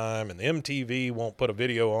on time, and the MTV won't put a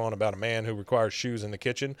video on about a man who requires shoes in the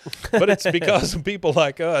kitchen. But it's because of people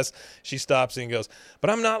like us. She stops and goes, but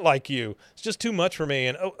I'm not like you. It's just too much for me,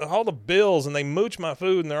 and all the bills, and they mooch my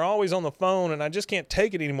food, and they're always on the phone, and I just can't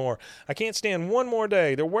take it anymore. I can't stand one more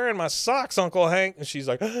day. They're wearing my socks, Uncle Hank. And she's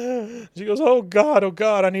like, she goes, oh, God,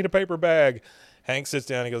 I need a paper bag. Hank sits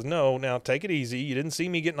down and he goes, no, now take it easy. You didn't see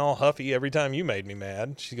me getting all huffy every time you made me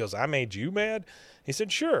mad. She goes, I made you mad? He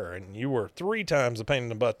said, sure, and you were 3 times the pain in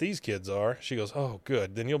the butt these kids are. She goes, oh,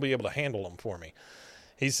 good, then you'll be able to handle them for me.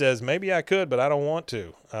 He says, maybe I could, but I don't want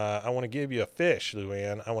to. I want to give you a fish,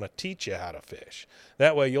 Luann. I want to teach you how to fish.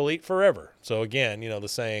 That way you'll eat forever. So, again, the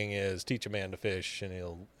saying is teach a man to fish and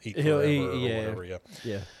he'll eat forever or whatever.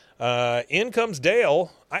 Yeah. In comes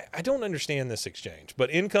Dale. I don't understand this exchange, but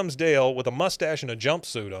in comes Dale with a mustache and a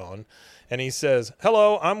jumpsuit on, and he says,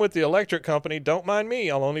 hello, I'm with the electric company. Don't mind me.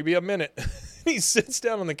 I'll only be a minute. He sits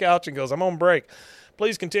down on the couch and goes, I'm on break.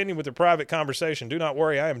 Please continue with your private conversation. Do not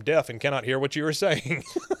worry, I am deaf and cannot hear what you are saying.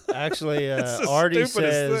 Actually, Artie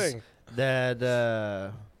says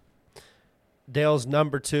that Dale's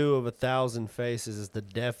number 2 of 1,000 faces is the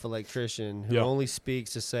deaf electrician who only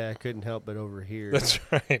speaks to say I couldn't help but overhear. That's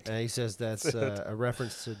right. And he says that's a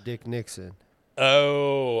reference to Dick Nixon.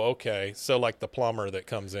 Oh, okay. So like the plumber that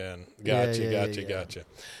comes in. Gotcha.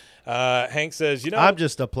 Hank says, I'm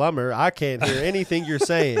just a plumber. I can't hear anything you're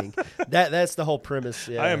saying. That's the whole premise.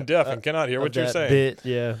 Yeah. I am deaf and cannot hear what you're saying. Bit,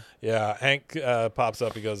 yeah. Yeah. Hank pops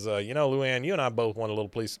up. He goes, Luann, you and I both want a little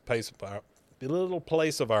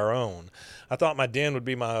place of our own. I thought my den would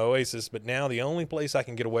be my oasis, but now the only place I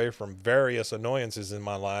can get away from various annoyances in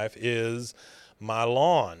my life is my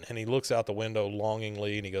lawn. And he looks out the window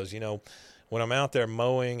longingly and he goes, when I'm out there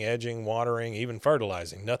mowing, edging, watering, even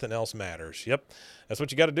fertilizing, nothing else matters. Yep, that's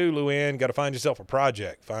what you got to do, Luann. Got to find yourself a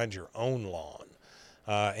project. Find your own lawn.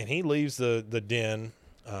 And he leaves the den.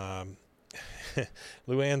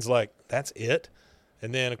 Luann's like, that's it?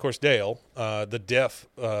 And then, of course, Dale, the deaf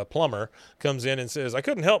plumber, comes in and says, I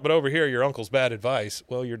couldn't help but overhear your uncle's bad advice.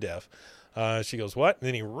 Well, you're deaf. She goes, what? And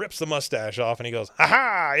then he rips the mustache off and he goes,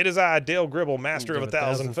 ha-ha, it is I, Dale Gribble, master of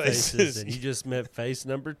 1,000 faces. And you just met face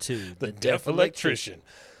number 2, the deaf electrician.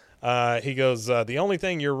 He goes, the only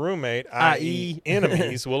thing your roommate, i.e.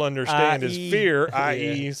 enemies, will understand is fear,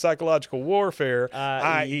 i.e. psychological warfare,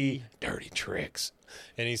 i.e. dirty tricks.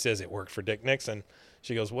 And he says it worked for Dick Nixon.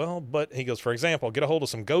 She goes, well, but he goes, for example, get a hold of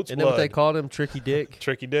some goat's blood. Isn't that what they called him, Tricky Dick?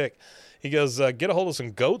 Tricky Dick. He goes, get a hold of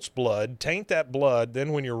some goat's blood, taint that blood.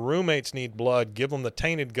 Then when your roommates need blood, give them the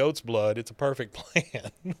tainted goat's blood. It's a perfect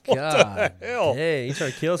plan. What God, the hell? Hey, he's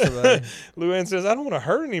trying to kill somebody. Luann says, I don't want to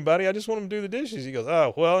hurt anybody. I just want them to do the dishes. He goes,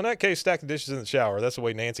 oh, well, in that case, stack the dishes in the shower. That's the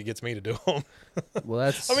way Nancy gets me to do them. Well,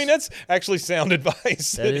 that's actually sound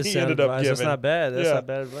advice that he ended up giving. That's not bad. That's not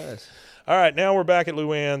bad advice. All right, now we're back at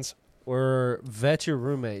Luann's. Vet your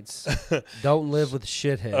roommates. Don't live with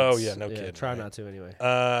shitheads. Oh, yeah, no kidding. Try not to anyway.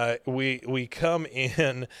 We come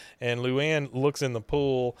in, and Luann looks in the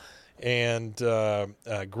pool, and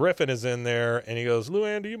Griffin is in there, and he goes,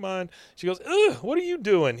 Luann, do you mind? She goes, ugh, what are you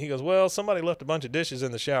doing? He goes, well, somebody left a bunch of dishes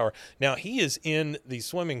in the shower. Now, he is in the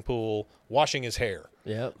swimming pool washing his hair.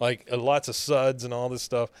 Yeah. Like lots of suds and all this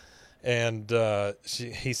stuff. And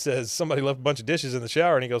he says, somebody left a bunch of dishes in the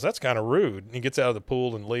shower. And he goes, that's kind of rude. And he gets out of the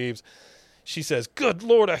pool and leaves. She says, good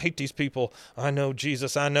Lord, I hate these people. I know,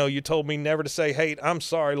 Jesus, I know. You told me never to say hate. I'm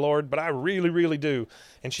sorry, Lord, but I really, really do.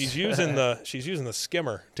 And she's using the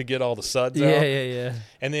skimmer to get all the suds out. Yeah.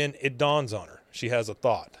 And then it dawns on her. She has a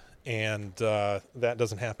thought. And that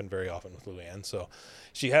doesn't happen very often with Luann. So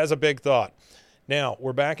she has a big thought. Now,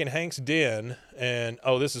 we're back in Hank's den, and,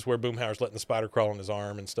 this is where Boomhauer's letting the spider crawl on his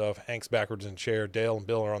arm and stuff. Hank's backwards in a chair. Dale and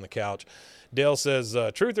Bill are on the couch. Dale says,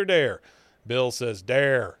 truth or dare? Bill says,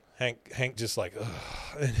 dare. Hank just like,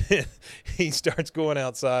 ugh. And he starts going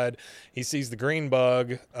outside. He sees the green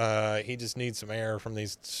bug. He just needs some air from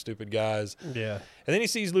these stupid guys. Yeah. And then he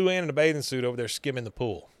sees Luann in a bathing suit over there skimming the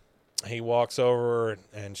pool. He walks over,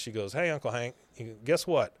 and she goes, hey, Uncle Hank. Guess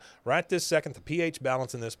what? Right this second, the pH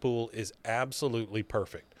balance in this pool is absolutely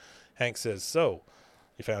perfect. Hank says, so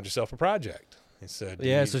you found yourself a project. He said,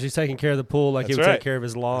 yeah, so she's taking care of the pool like he would take care of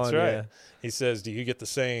his lawn. That's right. Yeah. He says, do you get the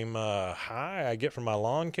same high I get from my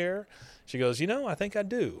lawn care? She goes, I think I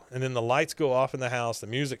do. And then the lights go off in the house. The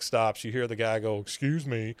music stops. You hear the guy go, excuse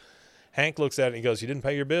me. Hank looks at it and he goes, "You didn't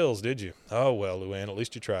pay your bills, did you?" "Oh, well, Luann, at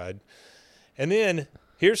least you tried." And then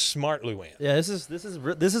here's smart Luann. Yeah, this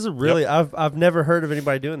is a really I've never heard of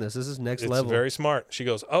anybody doing this. This is next level. It's very smart. She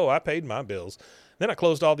goes, "Oh, I paid my bills. Then I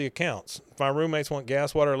closed all the accounts. If my roommates want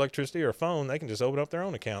gas, water, electricity, or a phone, they can just open up their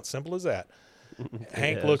own account. Simple as that."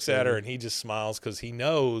 Hank looks at her and he just smiles because he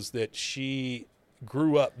knows that she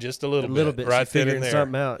grew up just a little bit. Right, she's figuring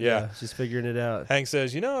something out. Yeah, she's figuring it out. Hank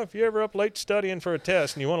says, "If you're ever up late studying for a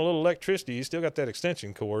test and you want a little electricity, you still got that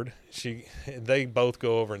extension cord." They both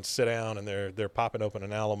go over and sit down, and they're popping open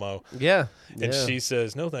an Alamo. Yeah, and she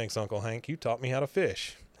says, "No thanks, Uncle Hank. You taught me how to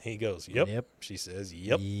fish." He goes, "Yep." She says,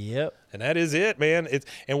 "Yep." And that is it, man.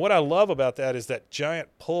 And what I love about that is that giant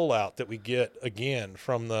pull out that we get again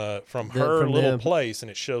from her little place, and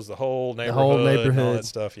it shows the whole neighborhood, and all that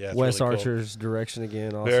stuff. Yeah, it's Wes really Archer's direction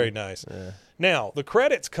again. Awesome. Very nice. Yeah. Now the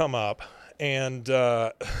credits come up, and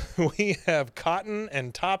we have Cotton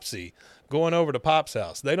and Topsy going over to Pop's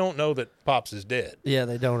house. They don't know that Pops is dead. Yeah,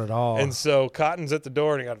 they don't at all. And so Cotton's at the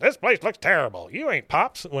door, and he goes, "This place looks terrible. You ain't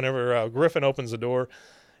Pops." Whenever Griffin opens the door,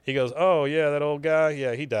 he goes, "Oh, yeah, that old guy?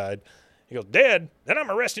 Yeah, he died." He goes, "Dead? Then I'm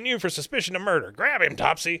arresting you for suspicion of murder. Grab him,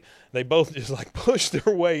 Topsy." They both just like push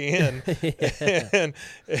their way in.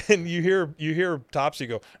 and you hear Topsy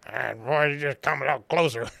go, "Boy, you just come a little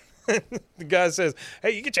closer." The guy says, "Hey,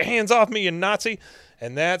 you get your hands off me, you Nazi."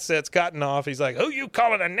 And that sets Cotton off. He's like, "Who you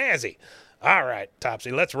calling a Nazi?" "All right, Topsy,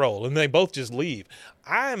 let's roll." And they both just leave.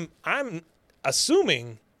 I'm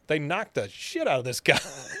assuming they knocked the shit out of this guy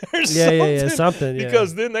or something.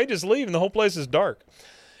 Because then they just leave and the whole place is dark.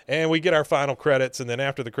 And we get our final credits, and then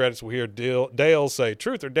after the credits we hear Dale say,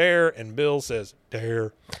 "Truth or dare?" and Bill says,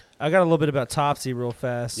 "Dare." I got a little bit about Topsy real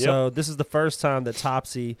fast. Yep. So this is the first time that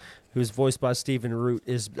Topsy, who's voiced by Stephen Root,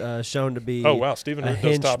 is shown to be Stephen Root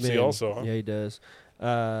does Topsy also, huh? Yeah, he does.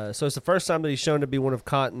 So it's the first time that he's shown to be one of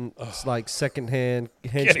Cotton's secondhand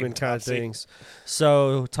henchman kind of things.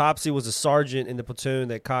 So Topsy was a sergeant in the platoon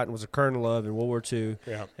that Cotton was a colonel of in World War II.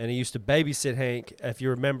 Yeah. And he used to babysit Hank. If you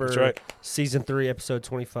remember Season 3, Episode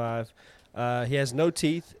 25. He has no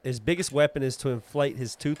teeth. His biggest weapon is to inflate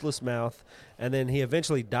his toothless mouth. And then he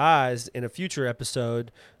eventually dies in a future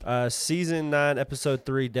episode. Season 9, Episode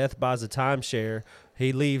 3, Death Buys a Timeshare.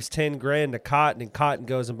 He leaves $10,000 to Cotton, and Cotton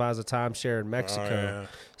goes and buys a timeshare in Mexico. Oh, yeah.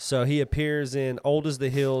 So he appears in Old as the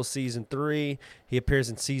Hills Season 3. He appears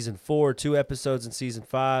in Season 4, 2 episodes in Season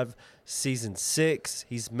 5. Season 6.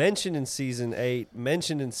 He's mentioned in Season 8,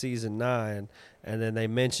 mentioned in Season 9, and then they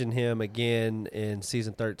mention him again in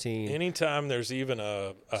Season 13. Anytime there's even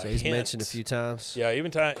a so he's hint, mentioned a few times. Yeah,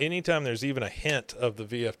 anytime there's even a hint of the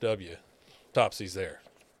VFW, Topsy's there.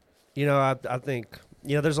 I think,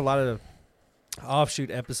 there's a lot of offshoot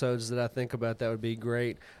episodes that I think about that would be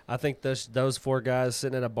great. I think those four guys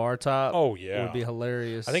sitting at a bar top would be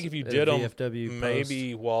hilarious. I think if you did them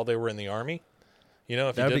maybe while they were in the Army,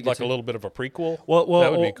 if you did like a little bit of a prequel,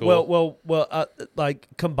 that would be cool. Like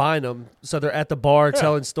combine them so they're at the bar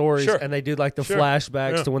telling stories, and they do like the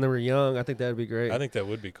flashbacks to when they were young. I think that would be great. I think that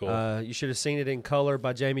would be cool. You should have seen it in color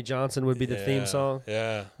by Jamie Johnson would be the theme song.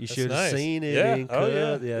 Yeah, you should have seen it in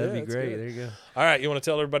color. Yeah, that'd be great. There you go. All right, you want to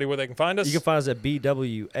tell everybody where they can find us? You can find us at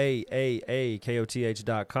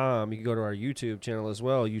BWAAAKOTH.com. You can go to our YouTube channel as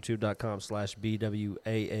well,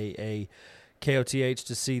 youtube.com/BWAAAKOTH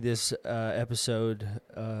to see this episode.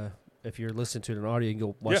 If you're listening to it in audio, you can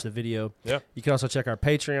go watch the video. Yeah. You can also check our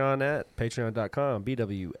Patreon at patreon.com,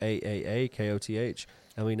 BWAAAKOTH.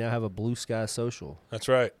 And we now have a Blue Sky Social. That's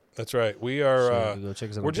right. We are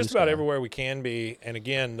we're just about everywhere we can be. And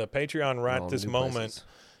again, the Patreon right this moment.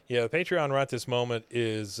 Yeah, the Patreon right this moment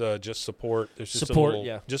is just support. There's just a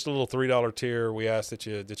little $3 tier. We ask that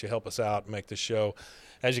you help us out and make this show.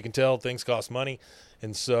 As you can tell, things cost money,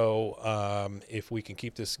 and so if we can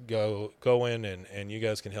keep this going and you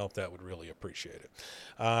guys can help, that would really appreciate it.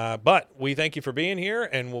 But we thank you for being here,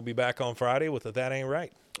 and we'll be back on Friday with a That Ain't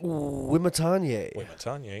Right. Wimatanye.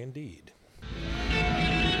 Wimatanye, indeed.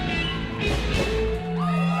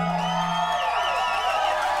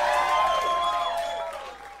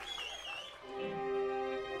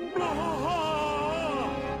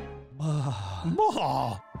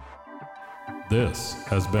 This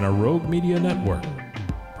has been a Rogue Media Network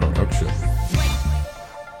production.